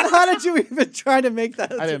 What? How did you even try to make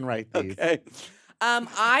that? I didn't write these. Okay.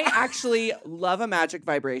 I actually love a magic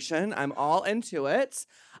vibration. I'm all into it.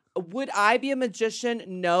 Would I be a magician?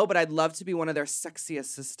 No, but I'd love to be one of their sexy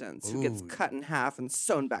assistants who gets Ooh. cut in half and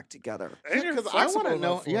sewn back together. And you're Because I want to flexible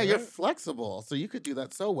know. enough for Yeah, you're it. flexible, so you could do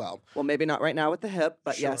that so well. Well, maybe not right now with the hip,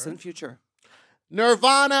 but yes, Sure. in future.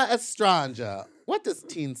 Nirvana Estranja. What does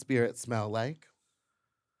Teen Spirit smell like?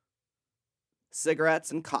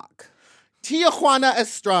 Cigarettes and cock. Tijuana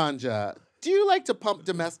Estranja. Do you like to pump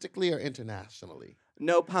domestically or internationally?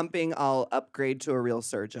 No pumping. I'll upgrade to a real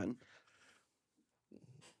surgeon.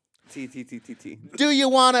 T. Do you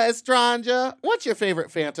want to Estranja? What's your favorite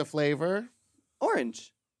Fanta flavor?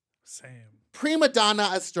 Orange. Same. Prima Donna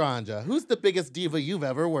Estranja. Who's the biggest diva you've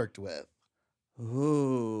ever worked with?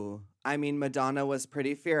 Ooh. I mean, Madonna was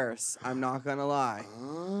pretty fierce. I'm not going to lie.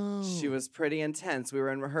 Oh. She was pretty intense. We were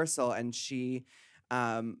in rehearsal and she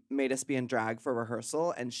made us be in drag for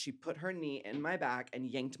rehearsal, and she put her knee in my back and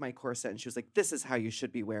yanked my corset, and she was like, "This is how you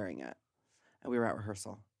should be wearing it." And we were at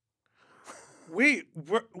rehearsal. Wait,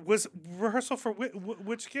 was rehearsal for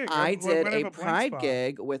which gig? I did might have a blank Pride spot.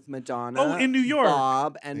 gig with Madonna. Oh, in New York.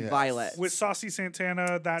 Bob and Yes. Violet. With Saucy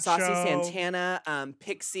Santana, that Saucy show. Santana,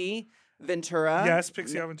 Pixie Ventura. Yes,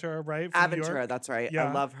 Pixie Aventura, right? From New York? Aventura, that's right. Yeah.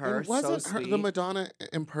 I love her. And wasn't so her sweet. the Madonna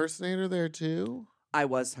impersonator there too? I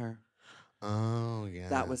was her. Oh yeah,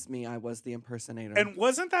 That was me. I was the impersonator. And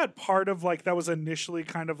wasn't that part of like that was initially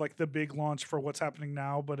kind of like the big launch for what's happening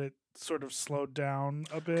now, but it sort of slowed down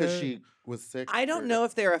a bit? because she was sick. I don't know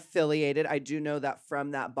if they're affiliated. I do know that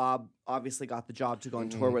from that Bob obviously got the job to go on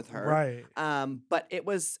tour with her. Right. But it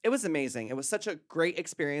was amazing. It was such a great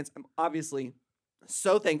experience. I'm obviously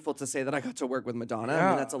so thankful to say that I got to work with Madonna. I Yeah.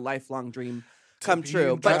 mean, that's a lifelong dream To come be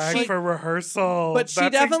true. in But drag she for rehearsal. But she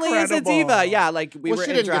That's definitely is a incredible. diva. Yeah, like we well, were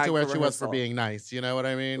she in didn't drag get to where for she was for rehearsal. being nice. You know what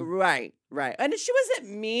I mean? Right. And she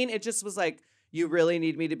wasn't mean. It just was like, you really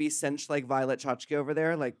need me to be cinched like Violet Chachki over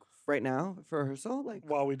there, like right now for rehearsal? Like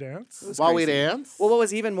While we dance. it was While we crazy. dance. Well, what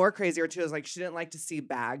was even more crazier too is like she didn't like to see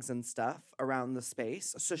bags and stuff around the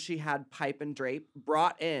space. So she had pipe and drape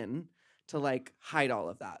brought in to like hide all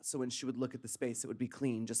of that. So when she would look at the space, it would be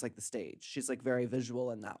clean, just like the stage. She's like very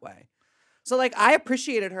visual in that way. So like I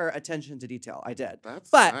appreciated her attention to detail. I did. That's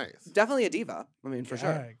But nice. definitely a diva. I mean, for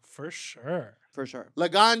sure. Gag, for sure. For sure.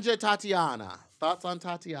 Laganja Tatiana. Thoughts on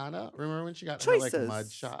Tatiana? Remember when she got her like Choices.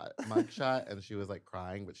 mugshot, and she was like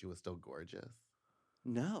crying, but she was still gorgeous.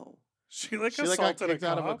 No. She like She like got assaulted kicked a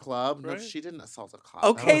out of a cop. club. No, right? she didn't assault a cop.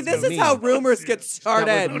 Okay, That was this is how me. rumors get That started.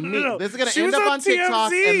 That was No, me. no, no. This is gonna She end was up on on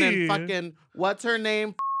TikTok, and then TMZ. fucking what's her name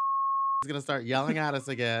is gonna start yelling at us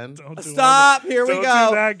again. Don't do all Stop. that. Here we Don't go.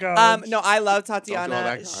 Do that, Gulch. No, I love do all Tatiana.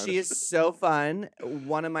 that, God. She is so fun.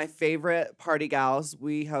 One of my favorite party gals.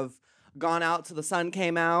 We have gone out till the sun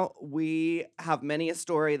came out. We have many a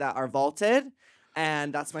story that are vaulted,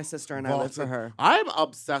 and that's my sister, and I live for Vaulted. her. I'm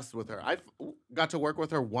obsessed with her. I got to work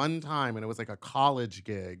with her one time, and it was like a college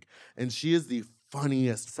gig, and she is the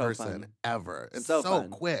funniest So person fun. ever. And So so fun.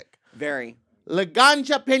 quick. Very.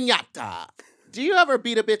 Laganja Pinata. Do you ever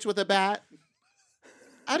beat a bitch with a bat?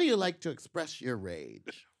 How do you like to express your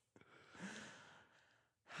rage?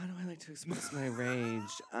 How do I like to express my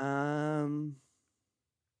rage?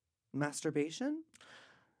 Masturbation?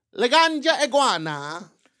 Laganja Iguana.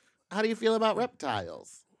 How do you feel about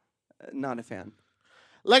reptiles? Not a fan.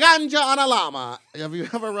 Laganja on a llama. Have you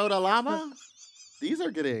ever rode a llama? These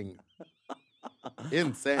are getting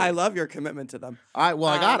insane. I love your commitment to them. I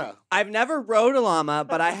gotta. I've never rode a llama,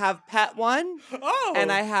 but I have pet one, Oh,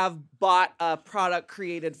 and I have bought a product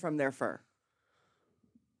created from their fur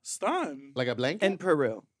stun. Like a blanket? in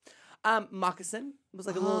Peru. Moccasin was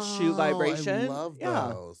like a little shoe vibration. I love yeah.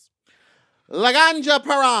 those. Laganja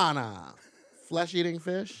piranha. Flesh-eating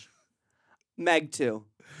fish. Meg too.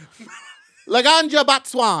 Laganja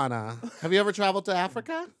Botswana. Have you ever traveled to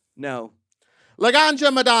Africa? No.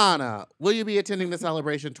 Laganja Madonna. Will you be attending the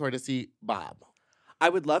celebration tour to see Bob? I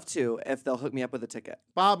would love to if they'll hook me up with a ticket.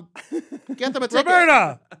 Bob, get them a ticket.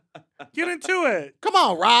 Roberta, get into it. Come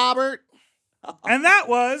on, Robert. And that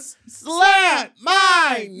was Slant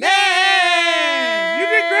my name. You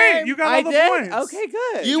did great. You got all I the did? points. Okay,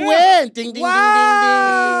 good. You Yeah. win. Ding, ding,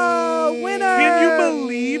 Wow, ding, ding, ding. winner. Can you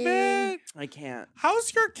believe it? I can't.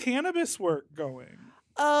 How's your cannabis work going?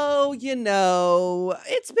 Oh,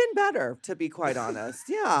 it's been better, to be quite honest.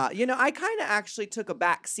 Yeah. I kind of actually took a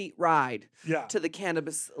backseat ride Yeah. to the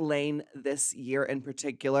cannabis lane this year in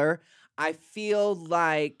particular. I feel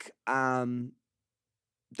like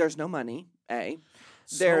there's no money, A.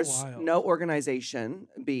 There's wild. no organization,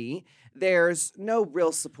 B. There's no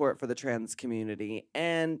real support for the trans community.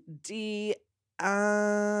 And D,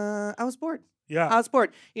 I was bored. Yeah. I was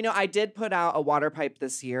bored. I did put out a water pipe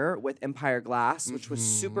this year with Empire Glass, which was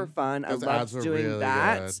super fun. I Those ads loved were doing really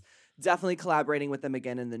that. good. Definitely collaborating with them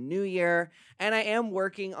again in the new year. And I am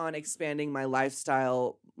working on expanding my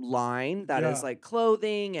lifestyle line that is Yeah. like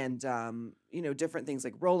clothing and different things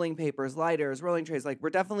like rolling papers, lighters, rolling trays. Like we're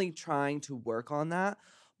definitely trying to work on that.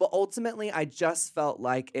 But ultimately I just felt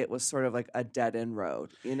like it was sort of like a dead end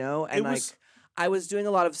road, And It was- I was doing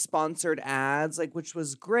a lot of sponsored ads, which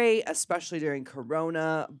was great, especially during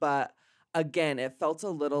Corona. But again, it felt a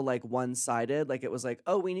little like one-sided. Like it was like,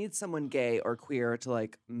 oh, we need someone gay or queer to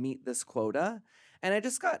like meet this quota. And I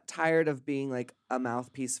just got tired of being like a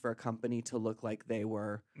mouthpiece for a company to look like they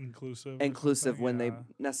were Inclusive. or inclusive something, when yeah. they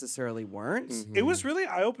necessarily weren't. It was really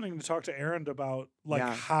eye-opening to talk to Aaron about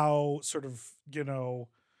Yeah. how sort of,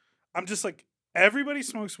 I'm just like, everybody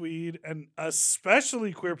smokes weed and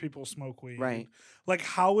especially queer people smoke weed. Right. Like,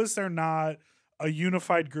 how is there not a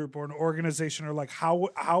unified group or an organization, or like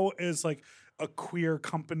how is like a queer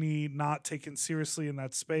company not taken seriously in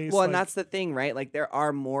that space? Well, and Like, that's the thing, right? Like there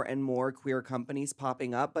are more and more queer companies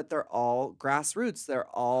popping up, but they're all grassroots. They're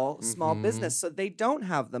all small business. So they don't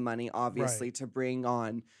have the money, obviously, to bring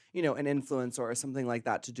on, an influencer or something like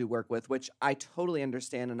that to do work with, which I totally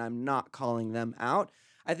understand. And I'm not calling them out.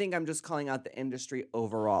 I think I'm just calling out the industry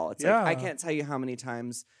overall. It's like, I can't tell you how many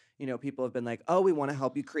times, people have been like, oh, we want to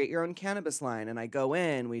help you create your own cannabis line. And I go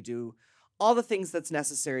in, we do all the things that's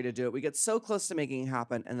necessary to do it. We get so close to making it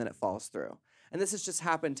happen, and then it falls through. And this has just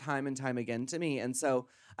happened time and time again to me. And so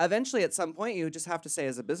eventually at some point you just have to say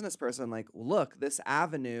as a business person, like, look, this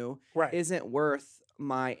avenue isn't worth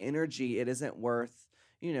my energy. It isn't worth,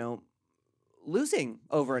 losing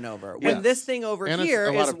over and over. When this thing over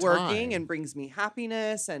here is working and brings me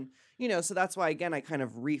happiness. And, so that's why, again, I kind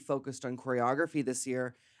of refocused on choreography this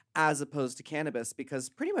year as opposed to cannabis, because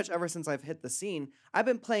pretty much ever since I've hit the scene, I've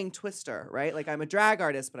been playing Twister, right? Like I'm a drag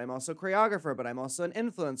artist, but I'm also a choreographer, but I'm also an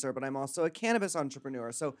influencer, but I'm also a cannabis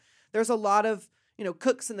entrepreneur. So there's a lot of,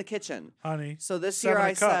 cooks in the kitchen. Honey. So this year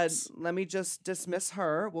I said, let me just dismiss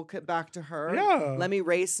her. We'll get back to her. Yeah. Let me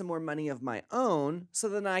raise some more money of my own so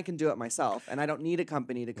then I can do it myself. And I don't need a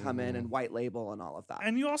company to come in and white label and all of that.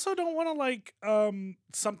 And you also don't want to like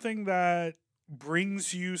something that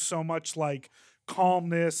brings you so much like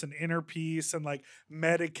calmness and inner peace and like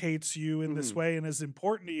medicates you in this way and is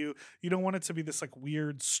important to you. You don't want it to be this like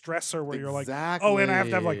weird stressor where you're like, oh, and I have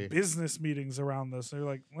to have like business meetings around this. And you're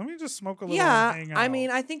like, let me just smoke a little and hang out. I mean,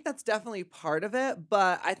 I think that's definitely part of it.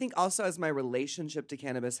 But I think also as my relationship to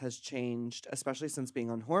cannabis has changed, especially since being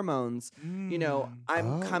on hormones,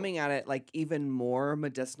 I'm coming at it like even more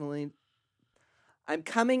medicinally. I'm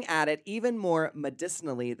coming at it even more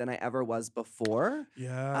medicinally than I ever was before.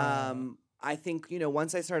 Yeah. I think,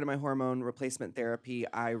 once I started my hormone replacement therapy,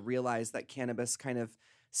 I realized that cannabis kind of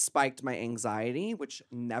spiked my anxiety, which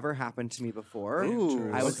never happened to me before.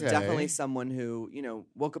 Ooh, I was definitely someone who,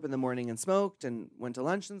 woke up in the morning and smoked and went to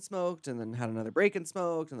lunch and smoked and then had another break and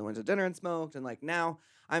smoked and then went to dinner and smoked. And like now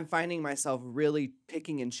I'm finding myself really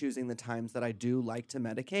picking and choosing the times that I do like to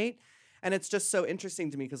medicate. And it's just so interesting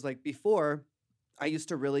to me because like before I used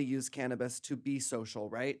to really use cannabis to be social,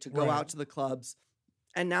 right? To go out to the clubs.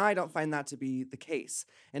 And now I don't find that to be the case.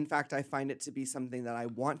 In fact, I find it to be something that I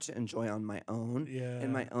want to enjoy on my own,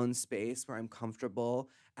 in my own space where I'm comfortable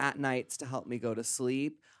at nights to help me go to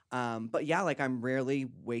sleep. But yeah, like I'm rarely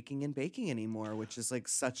waking and baking anymore, which is like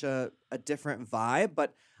such a different vibe.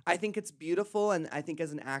 But I think it's beautiful. And I think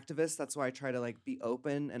as an activist, that's why I try to like be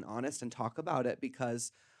open and honest and talk about it,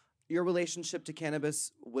 because your relationship to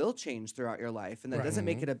cannabis will change throughout your life. And that doesn't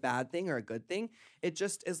make it a bad thing or a good thing. It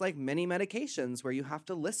just is like many medications where you have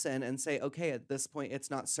to listen and say, okay, at this point, it's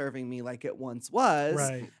not serving me like it once was.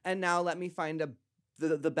 Right. And now let me find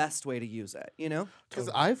the best way to use it, Because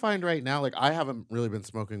I find right now, like I haven't really been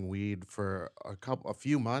smoking weed for a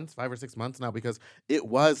few months, 5 or 6 months now, because it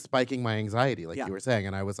was spiking my anxiety, like you were saying,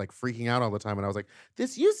 and I was like freaking out all the time. And I was like,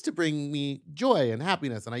 this used to bring me joy and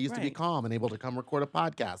happiness, and I used to be calm and able to come record a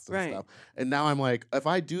podcast and stuff. And now I'm like, if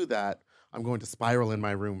I do that, I'm going to spiral in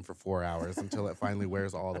my room for 4 hours until it finally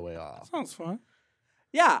wears all the way off. Sounds fun.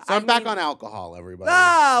 Yeah. So I'm back on alcohol, everybody.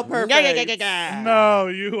 Oh, perfect. No,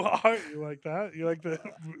 you are. You like that? You like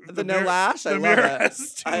the no lash? I love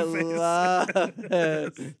it. I love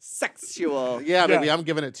it. Sexual. Yeah, baby, I'm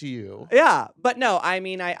giving it to you. Yeah. But no, I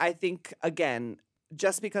mean, I think, again,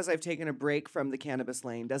 just because I've taken a break from the cannabis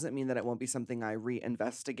lane doesn't mean that it won't be something I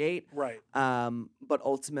reinvestigate. Right. But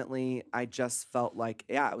ultimately, I just felt like,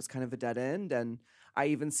 it was kind of a dead end. And I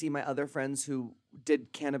even see my other friends who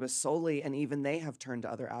did cannabis solely, and even they have turned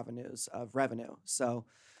to other avenues of revenue. So,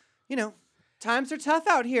 times are tough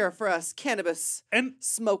out here for us cannabis and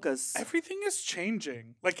smokers. Everything is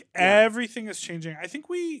changing. Like everything is changing. I think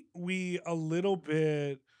we a little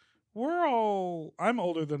bit. I'm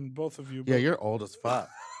older than both of you. Yeah, you're old as fuck.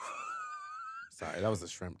 Sorry, that was the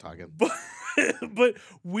shrimp talking. But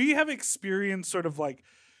we have experienced sort of like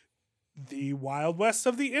the Wild West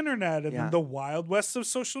of the internet and then the Wild West of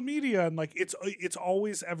social media, and like it's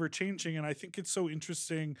always ever changing. And I think it's so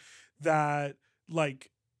interesting that,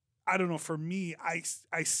 like, I don't know, for me,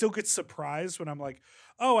 I still get surprised when I'm like,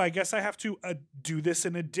 oh, I guess I have to do this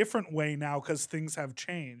in a different way now because things have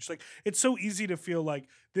changed. Like, it's so easy to feel like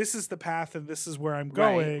this is the path and this is where I'm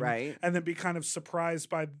going, right. And then be kind of surprised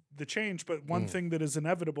by the change. But one thing that is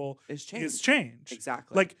inevitable is change.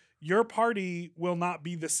 Exactly. Like, your party will not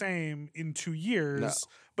be the same in 2 years,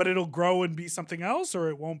 but it'll grow and be something else, or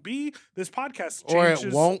it won't be. This podcast Or changes.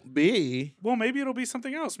 it won't be. Well, maybe it'll be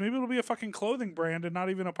something else. Maybe it'll be a fucking clothing brand and not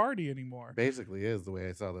even a party anymore. Basically is the way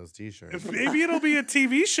I saw those t-shirts. Maybe it'll be a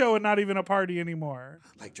TV show and not even a party anymore.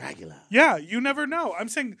 Like Dracula. Yeah, you never know. I'm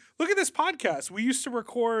saying, look at this podcast. We used to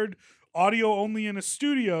record audio only in a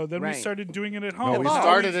studio. Then we Right. started doing it at No, home. we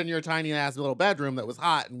started in your tiny ass little bedroom that was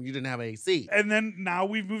hot and you didn't have AC. And then now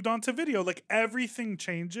we've moved on to video. Like everything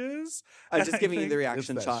changes. I'm And just I giving you the think-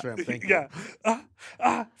 reaction It's that shot. shrimp. Thank you.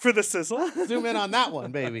 Yeah. For the sizzle. Zoom in on that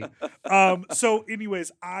one, baby. So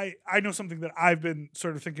anyways, I know something that I've been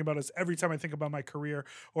sort of thinking about is every time I think about my career,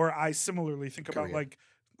 or I similarly think about Career. like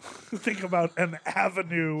think about an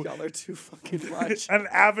avenue Y'all are too fucking much. an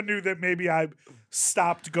avenue that maybe I've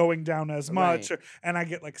stopped going down as much, Right. and I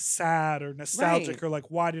get like sad or nostalgic Right. or like,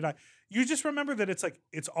 why did I? You just remember that it's like,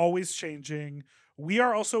 it's always changing. We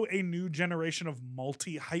are also a new generation of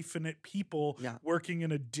multi-hyphenate people Yeah. working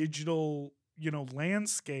in a digital,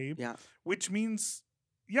 landscape, Yeah. which means,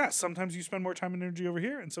 yeah, sometimes you spend more time and energy over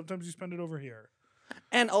here and sometimes you spend it over here.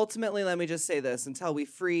 And ultimately, let me just say this: until we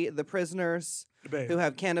free the prisoners Babe. who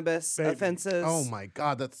have cannabis Baby. offenses, Oh my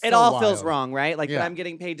God, that's it so all feels wild. wrong, right? Like, but Yeah. I'm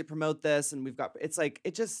getting paid to promote this, and we've got. It's like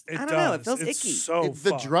it just. It I don't does. know. It feels It's icky. so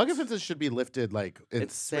The fucked. drug offenses should be lifted like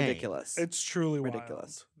It's insane. ridiculous. It's truly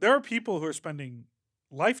Ridiculous. wild. There are people who are spending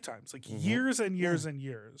lifetimes, like Mhm. years and years and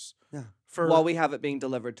years, Yeah. for While we have it being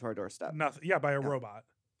delivered to our doorstep. nothing. Yeah, by a Yeah. robot.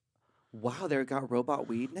 Wow, they got robot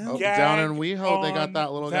weed now. Oh, Yeah. down in Gag WeHo, they got on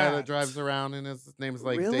that little guy that. that drives around and his name's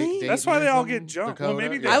like Really? That's why they all get jumped. Well,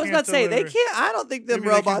 maybe they I was can't about to say they deliver- can't. I don't think them Maybe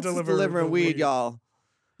they can robots is deliver delivering the weed, weed. y'all.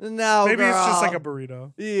 No, Maybe it's just like a girl.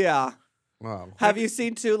 burrito. Yeah. Wow. Have you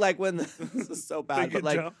seen too, like when this is so They bad, get but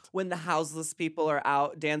like jumped. when the houseless people are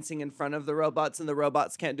out dancing in front of the robots and the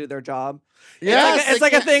robots can't do their job? Yes, it's they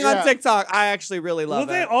like a can't- thing on yeah. TikTok. I actually really Well, love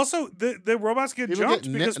they it. also the robots get People jumped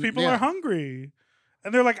get because nit- people yeah. are hungry,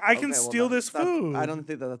 and they're like, I can Okay, well, steal that- this that's- food. I don't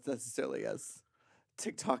think that that's necessarily as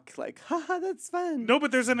TikTok like, haha, that's fun. No,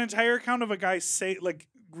 but there's an entire account of a guy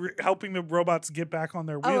helping the robots get back on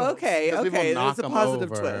their wheels. Oh, okay, 'Cause people okay. knock There's a 'em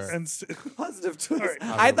positive over. twist. And Positive twist. right.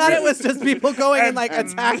 I thought it was just people going and like And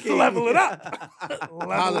attacking. level it up. Level it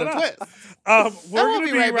Positive up. twist. We're And we'll going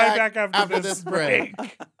to be right back after this break.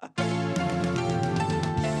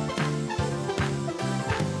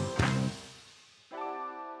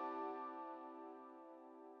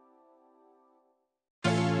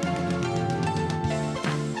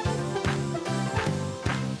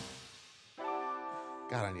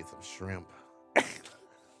 God, I need some shrimp.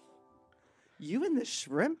 You and the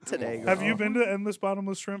shrimp today, girl. Have you been to Endless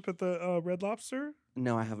Bottomless Shrimp at the Red Lobster?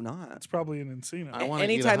 No, I have not. It's probably in Encino. I wanna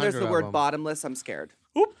eat Anytime there's 100 the of word them. bottomless, I'm scared.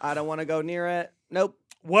 Oop. I don't want to go near it. Nope.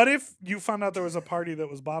 What if you found out there was a party that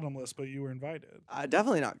was bottomless, but you were invited?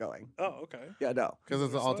 Definitely not going. Oh, okay. Yeah, no. Because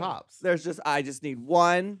it's all tops. I just need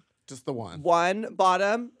one Just the one.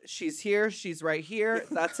 bottom. She's here. She's right here.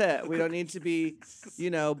 That's it. We don't need to be,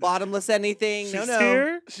 bottomless anything. She's no.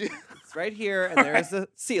 here. It's right here, and there's the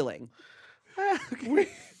ceiling.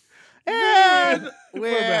 And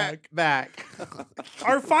We're back.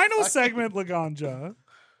 Our final segment, Laganja,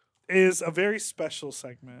 is a very special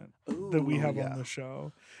segment that we have on the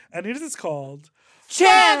show. And it is called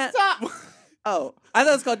Chant. Oh, I thought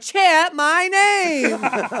it was called Chant My Name.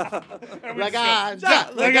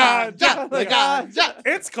 Laganja, Laganja, Laganja.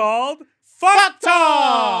 It's called Fuck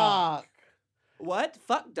Talk. What?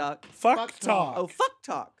 Fuck duck. Fuck Talk. Oh, Talk. fuck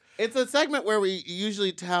talk. It's a segment where we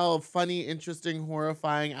usually tell funny, interesting,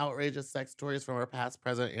 horrifying, outrageous sex stories from our past,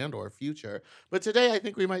 present, and or future. But today, I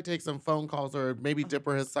think we might take some phone calls, or maybe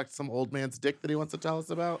Dipper has sucked some old man's dick that he wants to tell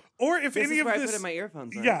us about. Or if This any is of where I this, put in my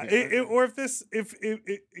earphones. right? yeah, Okay, or if this,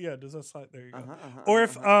 yeah, does that slide? There you go. Uh-huh, Or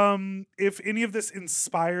if any of this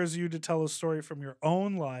inspires you to tell a story from your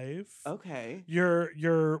own life, Okay.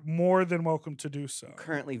 you're more than welcome to do so.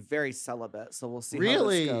 Currently very celibate, so we'll see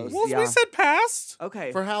Really? how this goes. Well, yeah. we said past,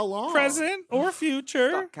 Okay. For how long? present, or future.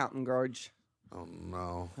 Stop counting, Gorge. Oh,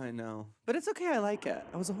 no. I know. But it's okay. I like it.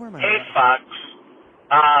 I was a whore my Hey, whole life. Fox.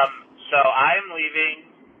 So I'm leaving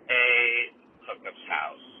a hookup's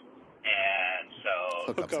house, and so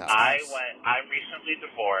Hookups Hookups. house. I'm recently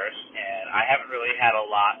divorced, and I haven't really had a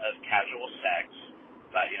lot of casual sex,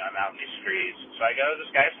 but I'm out in these streets, so I go to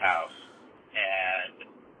this guy's house,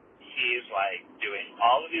 and he's like doing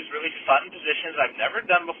all of these really fun positions I've never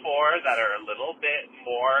done before that are a little bit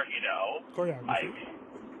more, Choreography. like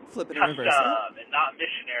Flipping and reversing. custom and not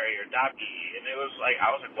missionary or doggy. And it was like,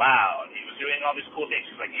 I was like, wow. And he was doing all these cool things.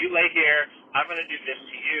 He's like, you lay here, I'm going to do this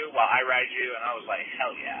to you while I ride you. And I was like,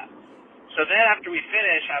 hell yeah. So then after we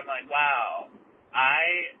finish, I'm like, wow,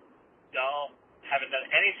 I haven't done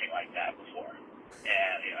anything like that before.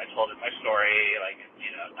 And, I told him my story,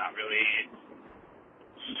 not really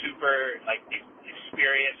super,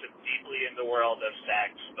 experienced and deeply in the world of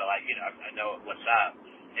sex, but, I know what's up.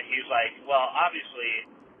 And he's like, well, obviously,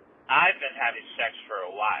 I've been having sex for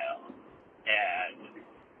a while. And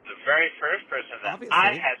the very first person that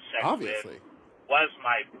I had sex with was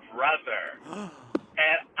my brother.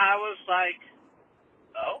 And I was like,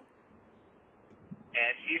 oh?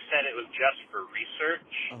 And he said it was just for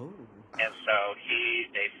research. Oh. And so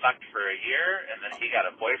they fucked for a year, and then he got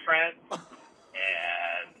a boyfriend.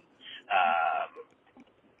 And,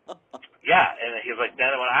 and he was like,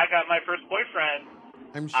 then when I got my first boyfriend,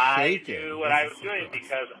 I knew what I was doing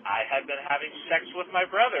because I had been having sex with my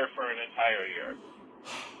brother for an entire year.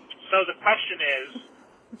 So the question is,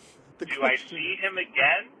 do I see him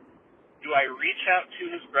again? Do I reach out to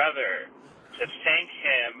his brother to thank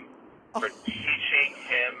him for teaching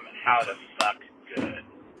him how to fuck good?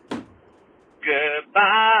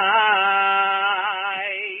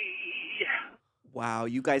 Goodbye. Wow,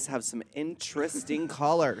 you guys have some interesting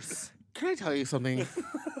callers. Can I tell you something?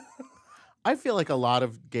 I feel like a lot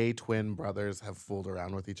of gay twin brothers have fooled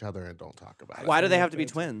around with each other and don't talk about it. Why do they have to be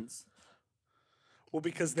twins? Well,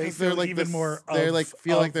 because they they're feel like even more.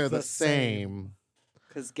 feel like they're the same.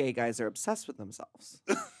 Because gay guys are obsessed with themselves.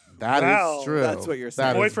 That is true. That's what you're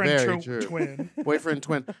saying. That Boyfriend is very true. twin. Boyfriend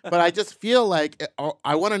twin. But I just feel like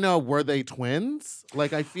I want to know, were they twins?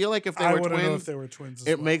 Like, I feel like if they I were want to know if twins, they were twins.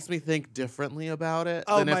 it makes me think differently about it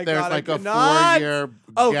Oh than my if there's God, I like a cannot. 4-year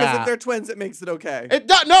Oh, because gap. if they're twins, it makes it okay.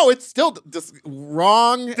 No, it's still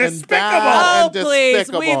wrong and Despicable. bad and please.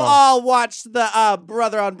 despicable. We've all watched the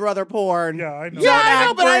brother on brother porn. Yeah, I know. Yeah, I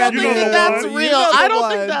know, but I don't You think know the that's ones. real. You know the I don't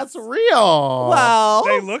think ones. that's real. Well,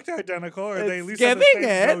 They looked identical, or they at it's least had giving the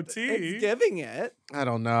same it. goatee. It's giving it. I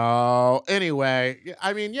don't know. Anyway,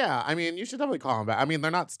 you should definitely call them back. I mean,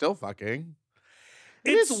 they're not still fucking.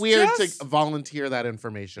 It's weird to volunteer that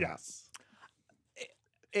information. Yes.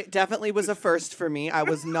 It definitely was a first for me. I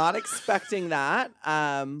was not expecting that.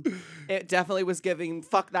 It definitely was giving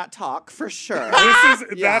fuck that talk for sure.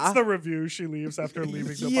 That's the review she leaves after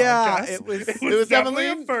leaving the Yeah, podcast. it was definitely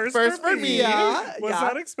a first for me. Yeah, Was yeah.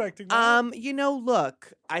 not expecting that.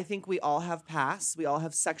 Look, I think we all have pasts. We all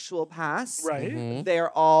have sexual pasts. Right. Mhm.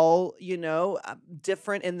 They're all,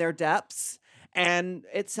 different in their depths. And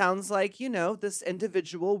it sounds like, this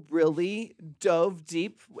individual really dove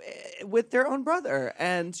deep with their own brother.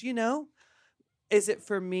 And, is it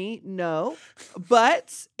for me? No.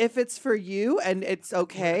 But if it's for you and it's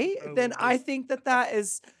okay, then I think that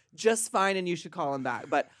is just fine and you should call him back.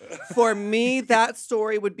 But for me, that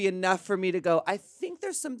story would be enough for me to go, I think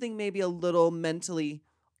there's something maybe a little mentally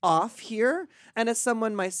off here. And as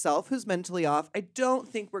someone myself who's mentally off, I don't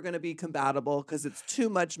think we're going to be compatible because it's too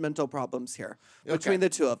much mental problems here between the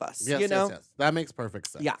two of us. Yes, yes. That makes perfect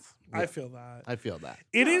sense. Yeah. I feel that. I feel that.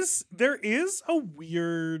 There is a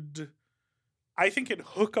weird, I think in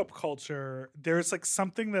hookup culture, there's like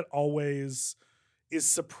something that always is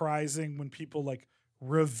surprising when people like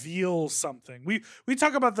reveal something. We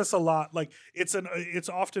talk about this a lot. Like it's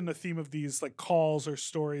often a theme of these like calls or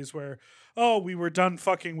stories where, oh, we were done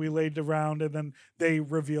fucking, we laid around, and then they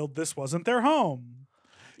revealed this wasn't their home.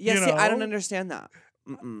 Yeah, see, I don't understand that.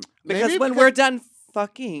 Because when we're done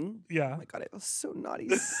fucking, yeah. Oh my God, I was so naughty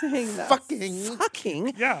saying that.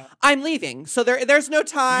 Fucking. Yeah. I'm leaving. So there's no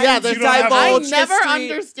time Yeah, to there's divulge I never history.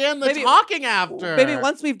 understand the Maybe- talking after. Maybe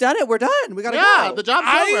once we've done it, we're done. We gotta go. the job's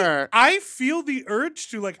over. I feel the urge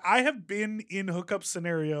to, like, I have been in hookup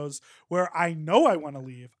scenarios where I know I want to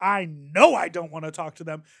leave. I know I don't want to talk to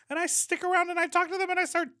them. And I stick around and I talk to them and I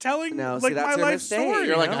start telling No, see, like that's my your life mistake. story.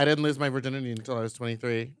 You're like, know? I didn't lose my virginity until I was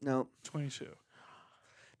 23. No. 22.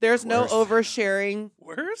 There's no Worse. oversharing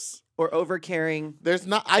Worse? or overcaring. There's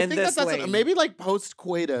not. I In think this that's lane. maybe like post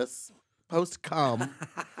coitus, post cum.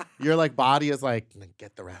 Your like body is like,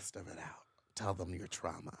 get the rest of it out. Tell them your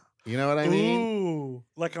trauma. You know what I mean? Ooh,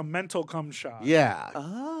 like a mental cum shot. Yeah.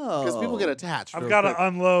 Oh. Because people get attached. I've real got to quick.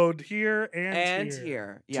 unload here and And here.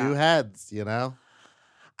 here. Yeah. Two heads, you know?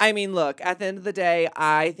 I mean, look, at the end of the day,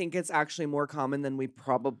 I think it's actually more common than we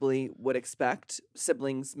probably would expect.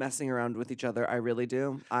 Siblings messing around with each other. I really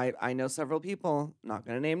do. I know several people, not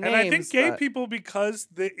going to name names. And I think gay but- people, because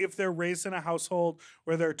if they're raised in a household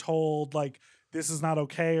where they're told, like, this is not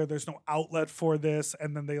okay or there's no outlet for this,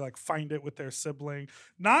 and then they, like, find it with their sibling.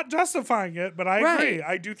 Not justifying it, but I agree. Right.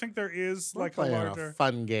 I do think there is, We're like, a playing larger...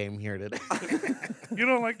 fun game here today. You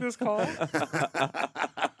don't like this call?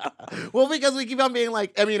 Well, because we keep on being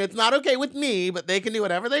like, I mean, it's not okay with me, but they can do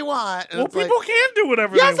whatever they want. And Well, it's like, people can do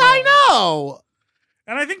whatever yes, they want. I know.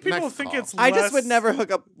 And I think people Next think call. it's I just would less- never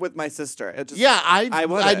hook up with my sister. It just, Yeah, I I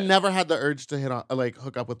wouldn't. never had the urge to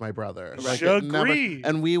hook up with my brother. Right. it never- Agree.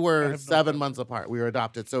 and we I were have no 7 idea. months apart. We were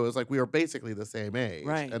adopted, so it was like we were basically the same age,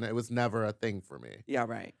 Right. and it was never a thing for me. Yeah,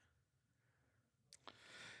 right.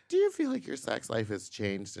 Do you feel like your sex life has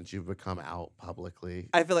changed since you've become out publicly?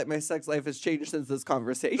 I feel like my sex life has changed since this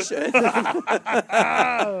conversation.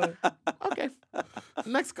 Okay,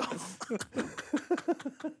 next call.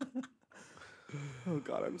 Oh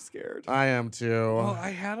God, I'm scared. I am too. Well,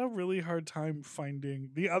 I had a really hard time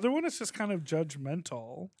finding. The other one is just kind of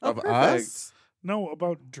judgmental. Of perfect. us? No,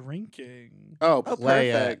 about drinking. Oh, Oh,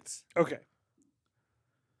 play it. perfect. Okay.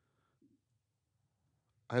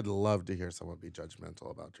 I'd love to hear someone be judgmental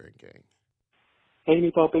about drinking. Hey,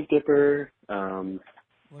 Meatball Big Dipper.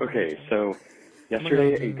 Okay, so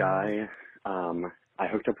yesterday I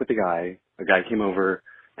hooked up with a guy. A guy came over,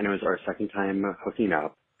 and it was our second time hooking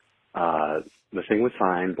up. The thing was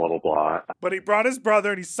fine, blah, blah, blah. But he brought his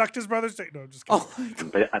brother and he sucked his brother's dick. No, I'm just kidding. Oh my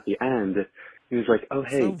God. But at the end, he was like, oh,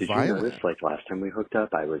 hey, So did violent. you notice, like, last time we hooked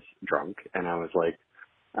up, I was drunk? And I was like,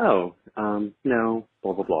 oh, no,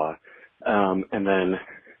 blah, blah, blah. And then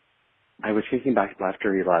I was thinking back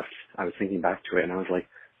after he left, I was thinking back to it, and I was like,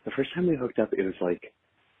 the first time we hooked up, it was, like,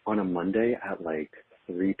 on a Monday at, like,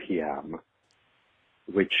 3 p.m.,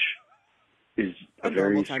 which is a A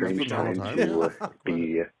very normal time of strange the time time, to yeah.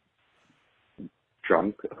 be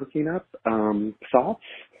drunk hooking up. Thoughts?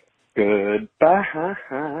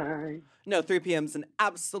 Goodbye. No, 3 p.m. is an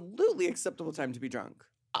absolutely acceptable time to be drunk.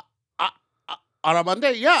 On a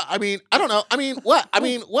Monday? Yeah. I mean, I don't know. I mean, what?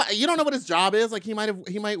 You don't know what his job is. Like he might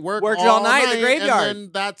work Worked all night at the graveyard. and then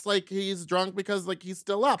that's like he's drunk because like he's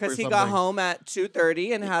still up. Because or he got something. home at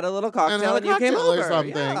 2:30 and had a little cocktail and had a and you came cocktail over. or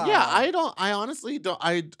something. Yeah. I honestly don't.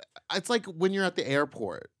 It's like when you're at the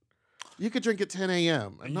airport. You could drink at 10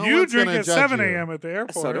 a.m. and no you one's drink gonna at judge 7 you. a.m. at the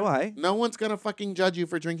airport. So do I. No one's gonna fucking judge you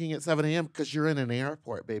for drinking at 7 a.m. because you're in an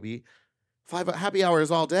airport, baby. 5 happy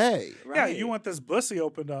hours all day. Yeah, Right. you want this bussy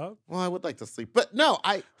opened up. Well, I would like to sleep, but no,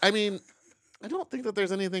 I mean, I don't think that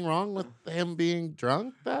there's anything wrong with him being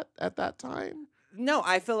drunk at that time. No,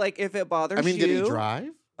 I feel like if it bothers you. I mean, did he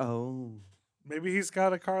drive? Oh. Maybe he's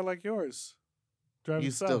got a car like yours. Drive You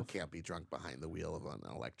itself. still can't be drunk behind the wheel of an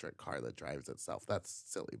electric car that drives itself. That's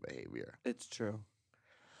silly behavior. It's true.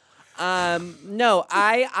 No,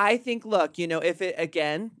 I think, look, if it,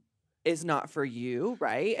 again, is not for you,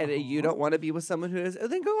 right? And you don't want to be with someone who is,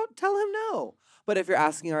 then go tell him no. But if you're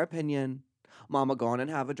asking our opinion, mama, go on and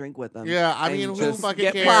have a drink with them. Yeah, I And mean, who just fucking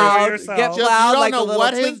get cares? Plowed, Yourself. get Just- Just, plowed you don't like a know little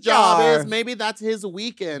what his twink job jar. is. Maybe that's his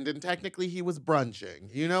weekend, and technically he was brunching.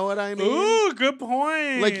 You know what I mean? Ooh, good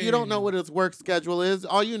point. Like, you don't know what his work schedule is.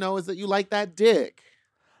 All you know is that you like that dick.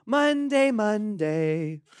 Monday.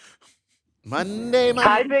 Monday.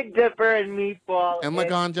 Hi, Big Dipper and Meatball. And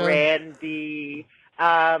It's Laganja. Randy.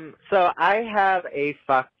 So I have a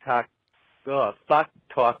fuck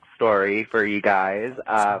talk story for you guys.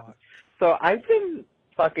 So I've been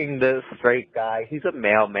fucking this straight guy. He's a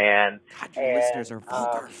mailman. God, your And, listeners are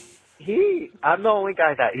vulgar. I'm the only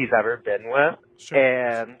guy that he's ever been with. Sure.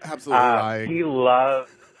 And Absolutely lying. he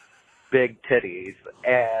loves big titties.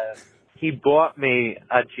 And he bought me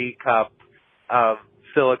a G cup of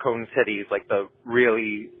silicone titties, like the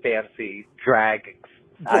really fancy drag.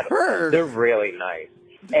 Word. They're really nice.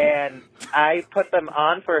 And I put them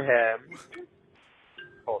on for him.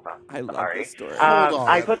 Hold on. I love Sorry. this story. Hold on.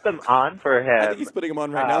 I put them on for him. I think he's putting them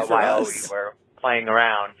on right now for while us. we were playing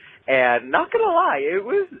around. And not gonna lie,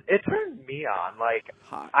 it turned me on. Like,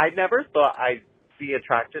 Hot. I never thought I'd be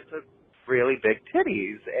attracted to really big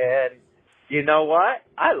titties. And you know what?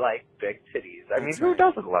 I like big titties. I mean, That's who right.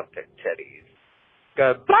 doesn't love big titties?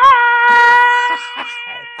 Goodbye!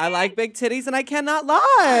 I like big titties and I cannot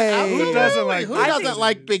lie. Who doesn't like Who big doesn't titties?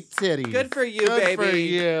 like big titties? Good for you, Good for baby.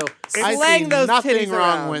 you. I Slang see those nothing titties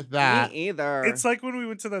wrong around. with that. Me either. It's like when we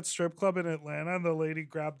went to that strip club in Atlanta and the lady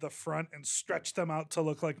grabbed the front and stretched them out to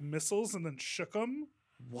look like missiles and then shook them.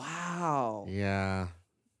 wow. Yeah.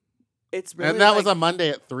 It's really And that was like, a Monday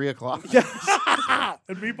at 3:00.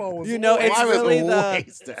 And Meatball was it's I was really the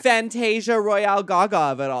wasted. Fantasia Royale Gaga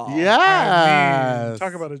of it all. I mean, Yes.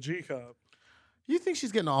 talk about a G cup. You think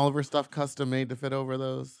she's getting all of her stuff custom made to fit over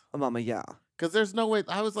those? Oh, Mama, yeah. Because there's no way.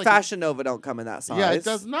 I was like, Fashion Nova don't come in that size. yeah, it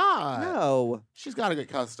does not. No. She's got to get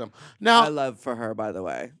custom. I Now, love for her, by the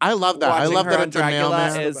way. I love that. I Watching love her that on it's a Dracula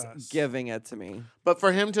mailman. is The best. giving it to me. But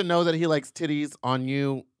for him to know that he likes titties on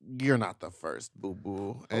you you're not the first,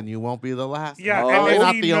 boo-boo, and you won't be the last. Yeah, You're and if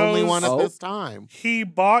not he the only knows- one at Oh. this time. He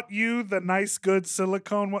bought you the nice, good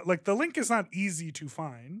silicone one. Like, the link is not easy to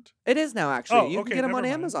find. It is now, actually. Oh, You okay, can get them on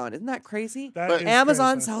never mind. Amazon. Isn't that crazy? That But is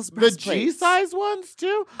Amazon crazy. sells The breastplates. G-size ones,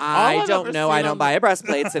 too? All I I've don't ever know. seen I don't on buy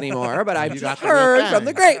breastplates anymore, but I've You just got the real heard from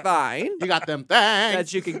the thing. grapevine You got them things.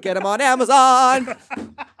 that you can get them on Amazon.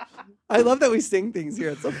 I love that we sing things here.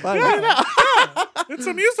 It's so fun. It's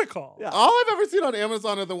a musical. Yeah. All I've ever seen on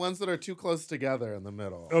Amazon are the ones that are too close together in the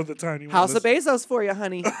middle. Oh, the tiny one. House of Bezos for you,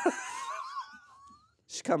 honey.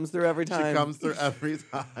 She comes through every time. She comes through every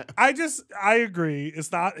time. I agree.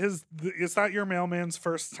 It's not your mailman's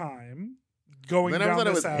first time going They down never said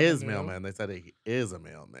it this was his avenue. mailman. They said he is a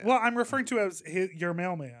mailman. Well, I'm referring to as your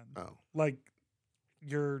mailman. Oh. Like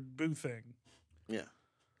your boo thing. Yeah.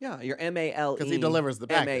 Yeah, your MALE. Because he delivers the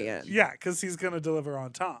package. MAN. Yeah, because he's going to deliver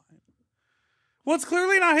on time. Well, it's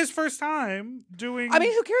clearly not his first time doing. I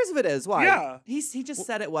mean, who cares if it is? Why? Yeah. He just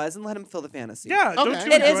said it was and let him fill the fantasy. Yeah, don't Okay.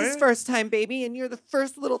 you It enjoy is his first time, baby, and you're the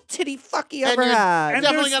first little titty fuck he And ever you're- had. And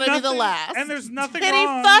Definitely there's gonna be the nothing- last. And there's nothing Titty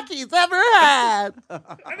wrong. fuck he's ever had.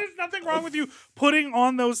 And there's nothing wrong with you putting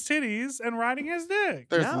on those titties and riding his dick.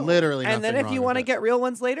 There's No. literally nothing And then if wrong you with want to it. get real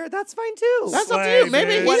ones later, that's fine too. That's up to Slay, you.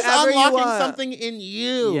 Maybe bitch. he's Whatever you unlocking want. something in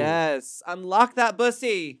you. Yes. Unlock that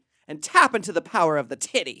pussy and tap into the power of the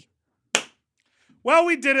titty. Well,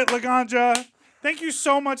 we did it, Laganja. Thank you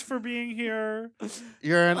so much for being here.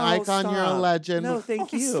 You're an icon. You're a stop. legend. No,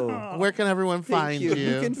 thank Oh, you. stop. Where can everyone Thank find you.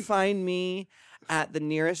 you? You can find me at the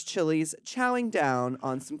nearest Chili's chowing down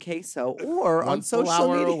on some queso or on One full social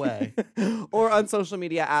hour media. away. Or on social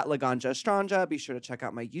media at Laganja Estranja. Be sure to check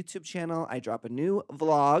out my YouTube channel. I drop a new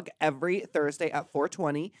vlog every Thursday at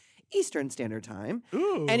 4:20 Eastern Standard Time.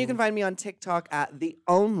 Ooh. And you can find me on TikTok at the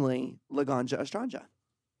only Laganja Estranja.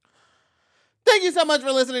 Thank you so much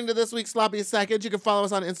for listening to this week's Sloppy Seconds. You can follow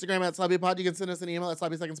us on Instagram at SloppyPod. You can send us an email at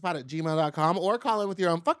sloppysecondspod@gmail.com or call in with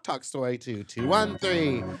your own fuck talk story to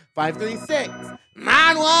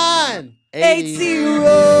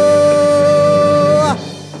 213-536-9180.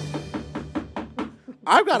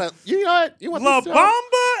 I've got a, you know what? You want La this Bamba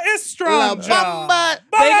La Estranja. Bamba.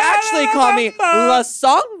 They actually call me Bamba. La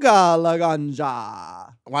Songa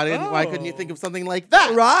Laganja. Why couldn't you think of something like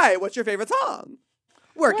that? Right. What's your favorite song?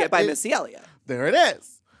 Work Right, It by it- Missy Elliott. There it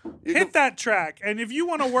is. You Hit can- that track. And if you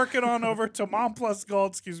want to work it on over to Mom Plus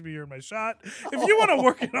Gold, excuse me, you're my shot. If you want to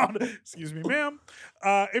work it on, excuse me, ma'am.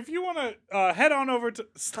 If you want to head on over to,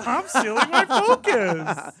 stop stealing my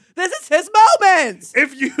focus. This is his moment.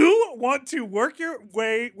 If you want to work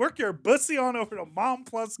your bussy on over to Mom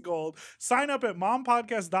Plus Gold, sign up at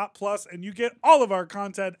mompodcast.plus and you get all of our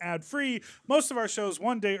content ad-free. Most of our shows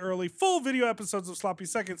 1 day early, full video episodes of Sloppy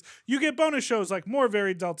Seconds. You get bonus shows like More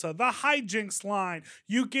Very Delta, The Hijinks Line.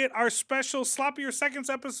 You get our special Sloppier Seconds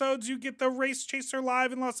episodes. You get the Race Chaser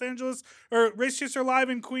Live in Los Angeles, or Race Chaser Live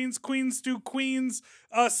in Queens, Queens do Queens,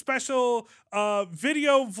 special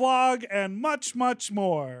video vlog, and much, much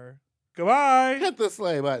more. Goodbye. Hit the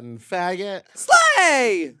slay button, faggot.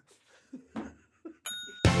 Slay!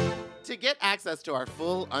 To get access to our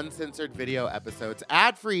full uncensored video episodes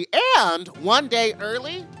ad-free and 1 day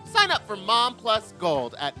early, sign up for Mom Plus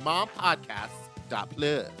Gold at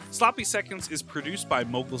mompodcasts.plus. Sloppy Seconds is produced by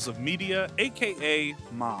Moguls of Media, aka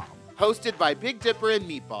Mom. Hosted by Big Dipper and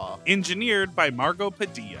Meatball. Engineered by Margot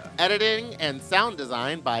Padilla. Editing and sound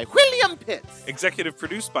design by William Pitts. Executive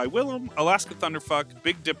produced by Willem, Alaska Thunderfuck,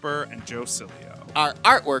 Big Dipper, and Joe Cilio. Our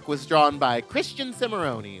artwork was drawn by Christian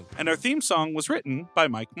Cimarroni. And our theme song was written by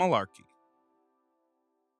Mike Malarkey.